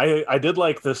 I did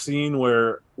like the scene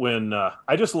when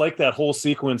I just like that whole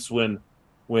sequence when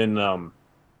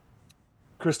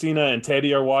Christina and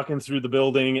Teddy are walking through the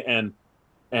building and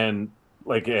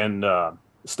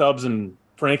Stubbs and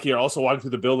Frankie are also walking through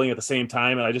the building at the same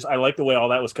time, and I like the way all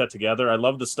that was cut together. I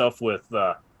love the stuff with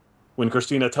when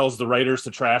Christina tells the writers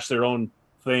to trash their own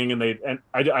thing, and I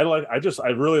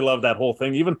really love that whole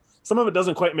thing. Even some of it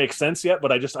doesn't quite make sense yet,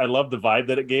 but I love the vibe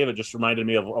that it gave. It just reminded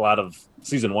me of a lot of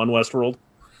season 1 Westworld,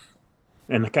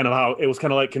 and kind of how it was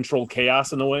kind of like controlled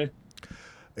chaos in a way.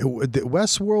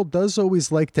 Westworld does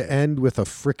always like to end with a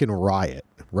freaking riot,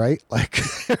 right? Like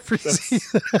every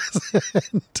season has to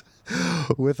end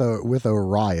with a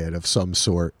riot of some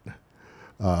sort.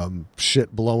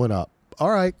 Shit blowing up.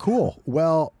 All right, cool.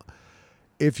 Well,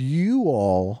 if you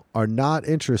all are not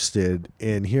interested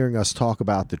in hearing us talk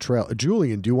about the trailer,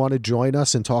 Julian, do you want to join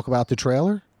us and talk about the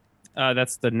trailer?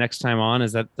 That's the next time on.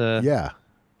 Is that the? Yeah.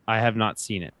 I have not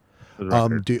seen it. For the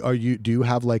record. Do you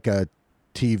have like a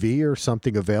TV or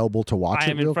something available to watch?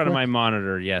 I am in front of my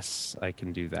monitor. Yes, I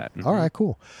can do that. All right,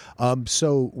 cool.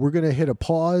 So we're going to hit a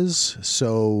pause.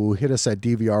 So hit us at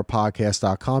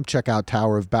dvrpodcast.com. Check out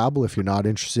Tower of Babel if you're not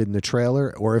interested in the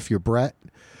trailer, or if you're Brett.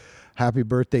 Happy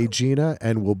birthday, Gina.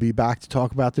 And we'll be back to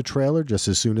talk about the trailer just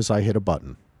as soon as I hit a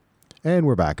button. And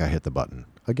we're back. I hit the button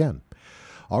again.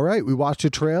 All right, we watched the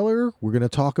trailer. We're going to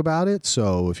talk about it.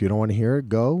 So if you don't want to hear it,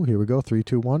 go. Here we go. 3,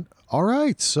 2, 1. All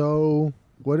right. So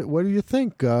what do you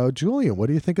think, Julian? What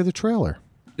do you think of the trailer?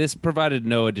 This provided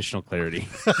no additional clarity.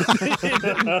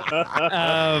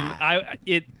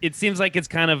 It seems like it's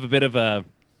kind of a bit of a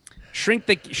shrink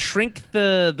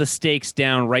the stakes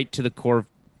down right to the core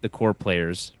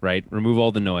players, right? Remove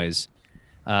all the noise.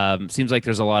 Seems like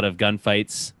there's a lot of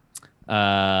gunfights.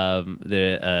 And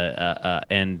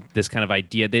this kind of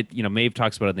idea that Maeve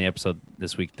talks about in the episode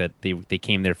this week, that they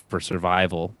came there for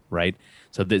survival, right?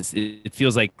 So it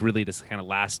feels like really this kind of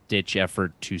last ditch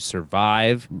effort to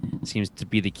survive seems to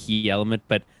be the key element.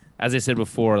 But as I said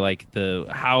before, like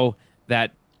how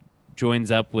that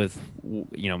joins up with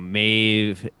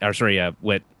Maeve, or sorry,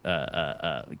 with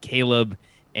Caleb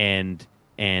and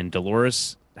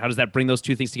Dolores. How does that bring those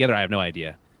two things together? I have no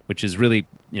idea. Which is really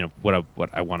what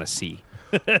I want to see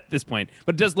at this point.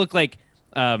 But it does look like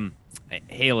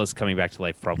Hale is coming back to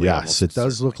life. Probably. Yes, it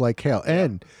does look like Hale.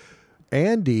 And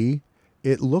Andy,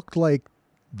 it looked like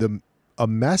a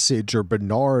message or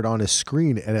Bernard on a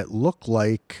screen, and it looked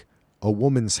like a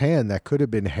woman's hand that could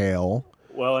have been Hale.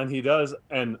 Well, and he does,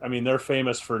 and I mean they're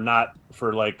famous for not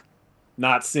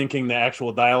syncing the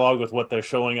actual dialogue with what they're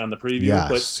showing on the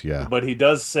preview. Yes, but he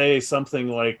does say something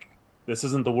like, "This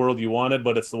isn't the world you wanted,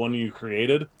 but it's the one you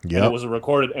created." Yep. And it was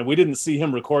recorded, and we didn't see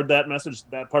him record that message,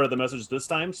 that part of the message this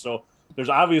time. So there's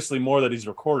obviously more that he's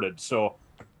recorded. So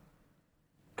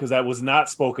because that was not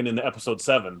spoken in the episode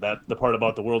 7, that the part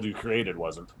about the world you created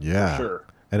wasn't. Yeah, for sure.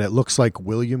 And it looks like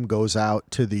William goes out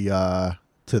to the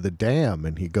dam,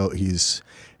 and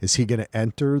is he going to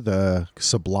enter the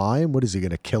Sublime? What is he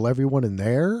going to kill everyone in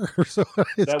there?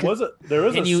 There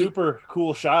is a super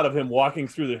cool shot of him walking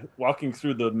through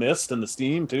the mist and the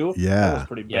steam too. Yeah, that was a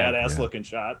pretty badass looking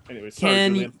shot. Anyway, sorry,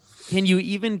 Julian. Can you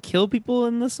even kill people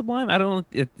in the Sublime? I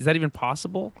don't know. Is that even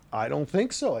possible? I don't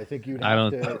think so. I think you'd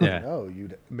have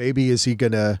maybe is he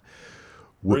going to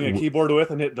bring a keyboard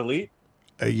with and hit delete?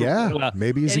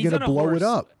 Maybe is he going to blow it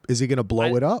up? Is he going to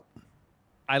blow it up?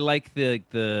 I like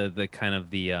the kind of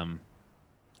the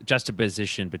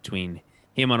juxtaposition between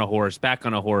him on a horse, back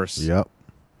on a horse, yep,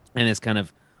 and this kind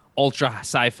of ultra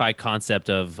sci-fi concept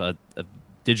of a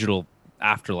digital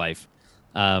afterlife.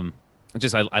 I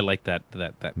like that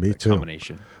Me too.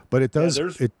 combination. But it does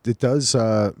it does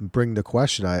bring the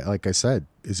question. Like I said,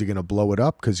 is he going to blow it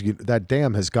up? Because that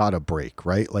dam has got to break,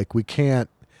 right? Like we can't.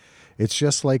 It's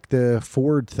just like the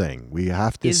Ford thing. We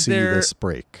have to see this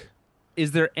break.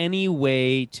 Is there any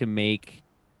way to make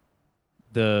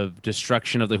the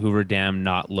destruction of the Hoover Dam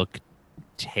not look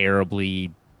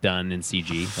terribly done in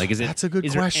CG? Like, That's a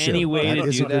good question. There any way that to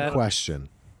is do a good question.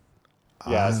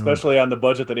 Yeah, especially on the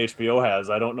budget that HBO has.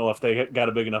 I don't know if they got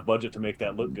a big enough budget to make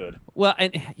that look good. Well,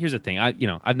 and here's the thing.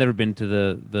 I've never been to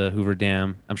the Hoover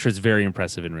Dam. I'm sure it's very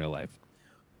impressive in real life.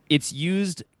 It's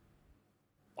used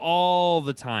all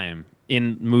the time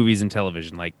in movies and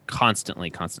television, like constantly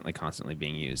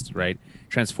being used, right?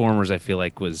 Transformers, I feel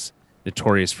like, was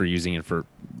notorious for using it for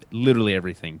literally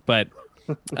everything. But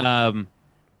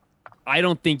I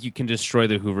don't think you can destroy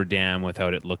the Hoover Dam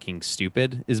without it looking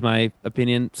stupid, is my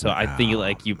opinion. So I think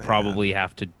like you probably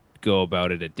have to go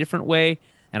about it a different way,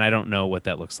 and I don't know what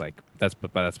that looks like. That's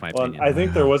my opinion. I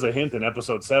think there was a hint in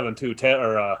episode 7 too.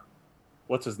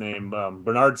 What's his name?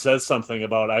 Bernard says something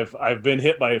about I've been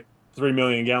hit by 3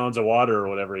 million gallons of water or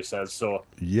whatever he says. So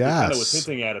he kind of was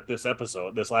hinting at it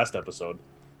this last episode.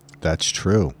 That's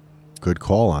true. Good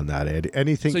call on that, Ed.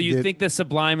 Anything? So you think the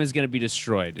Sublime is going to be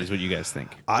destroyed? Is what you guys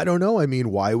think? I don't know. I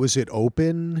mean, why was it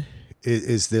open?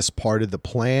 Is this part of the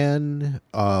plan?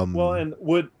 Well, and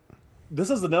this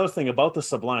is another thing about the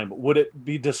Sublime. Would it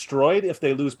be destroyed if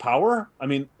they lose power? I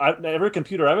mean, every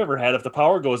computer I've ever had, if the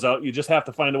power goes out, you just have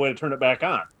to find a way to turn it back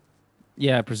on.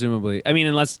 Yeah, presumably. I mean,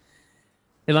 unless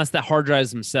the hard drives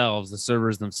themselves, the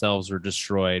servers themselves are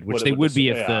destroyed, which they would be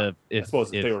if if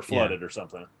they were flooded or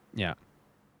something. Yeah.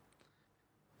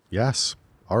 Yes.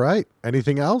 All right.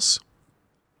 Anything else?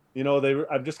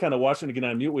 I'm just kind of watching again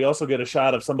on mute. We also get a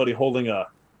shot of somebody holding a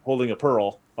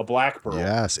pearl, a black pearl.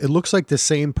 Yes. It looks like the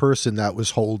same person that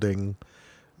was holding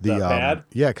the pad.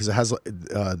 Yeah, because it has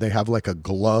they have like a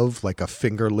glove, like a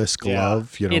fingerless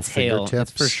glove. Yeah. It's Hale.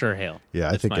 Fingertips. It's for sure Hale. Yeah,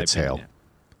 I think it's Hale.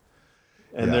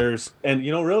 And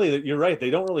really, you're right. They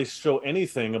don't really show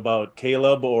anything about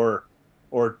Caleb or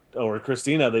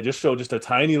Christina. They just show just a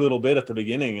tiny little bit at the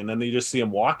beginning, and then they just see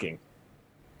him walking.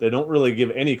 They don't really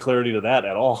give any clarity to that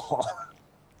at all.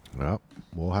 Well,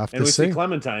 we'll have to see. And we see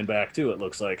Clementine back too, it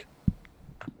looks like.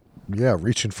 Yeah,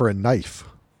 reaching for a knife.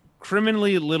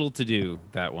 Criminally little to do,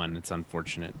 that one. It's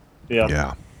unfortunate. Yeah.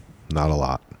 Yeah, not a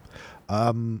lot.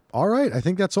 All right, I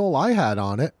think that's all I had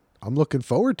on it. I'm looking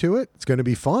forward to it. It's going to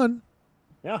be fun.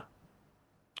 Yeah.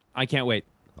 I can't wait.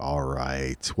 All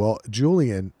right. Well,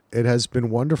 Julian, it has been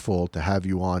wonderful to have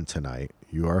you on tonight.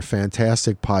 You are a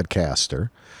fantastic podcaster.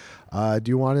 Do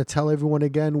you want to tell everyone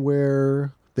again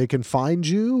where they can find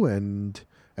you and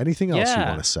anything else you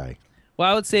want to say?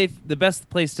 Well, I would say the best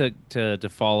place to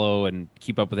follow and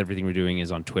keep up with everything we're doing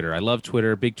is on Twitter. I love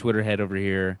Twitter. Big Twitter head over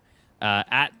here.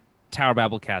 At Tower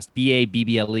Babblecast,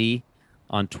 BABBLE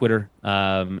on Twitter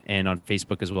and on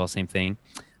Facebook as well. Same thing.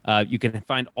 You can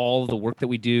find all of the work that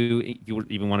we do. If you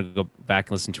even want to go back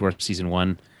and listen to our season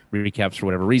 1 recaps for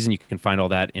whatever reason, you can find all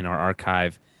that in our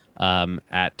archive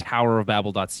at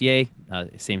towerofbabble.ca.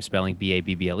 Same spelling,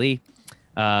 BABBLE.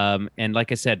 And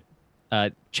like I said,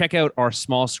 check out our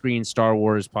Small Screen Star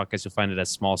Wars podcast. You'll find it as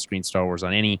Small Screen Star Wars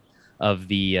on any of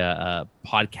the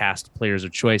podcast players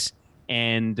of choice.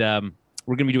 And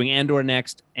we're going to be doing Andor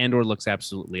next. Andor looks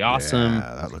absolutely awesome.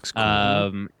 Yeah, that looks cool.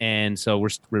 And so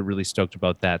we're really stoked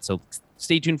about that. So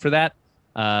stay tuned for that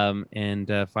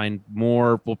and find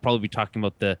more. We'll probably be talking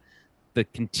about the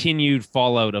continued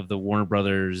fallout of the Warner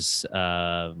Brothers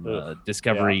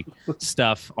Discovery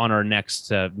stuff on our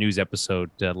next news episode,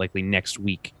 likely next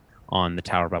week on the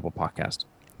Tower Babble podcast.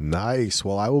 Nice.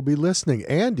 Well, I will be listening.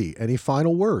 Andy, any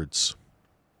final words?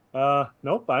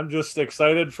 Nope. I'm just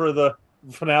excited for the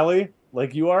finale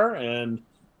like you are, and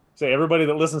say everybody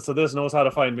that listens to this knows how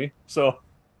to find me. So,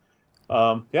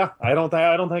 I don't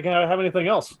think I have anything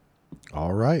else.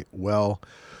 All right. Well,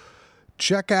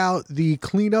 check out the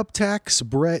cleanup techs,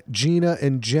 Brett, Gina,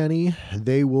 and Jenny.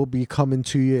 They will be coming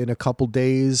to you in a couple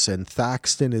days, and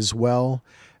Thaxton as well.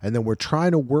 And then we're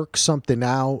trying to work something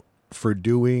out for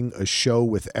doing a show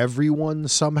with everyone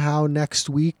somehow next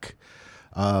week.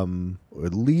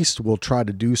 At least we'll try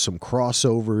to do some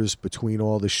crossovers between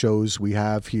all the shows we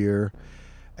have here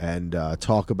and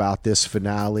talk about this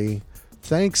finale.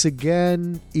 Thanks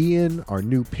again, Ian, our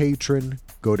new patron.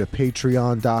 Go to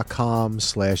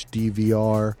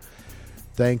patreon.com/DVR.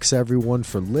 Thanks everyone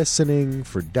for listening,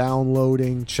 for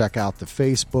downloading. Check out the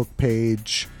Facebook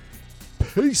page.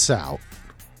 Peace out.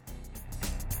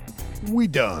 We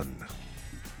done.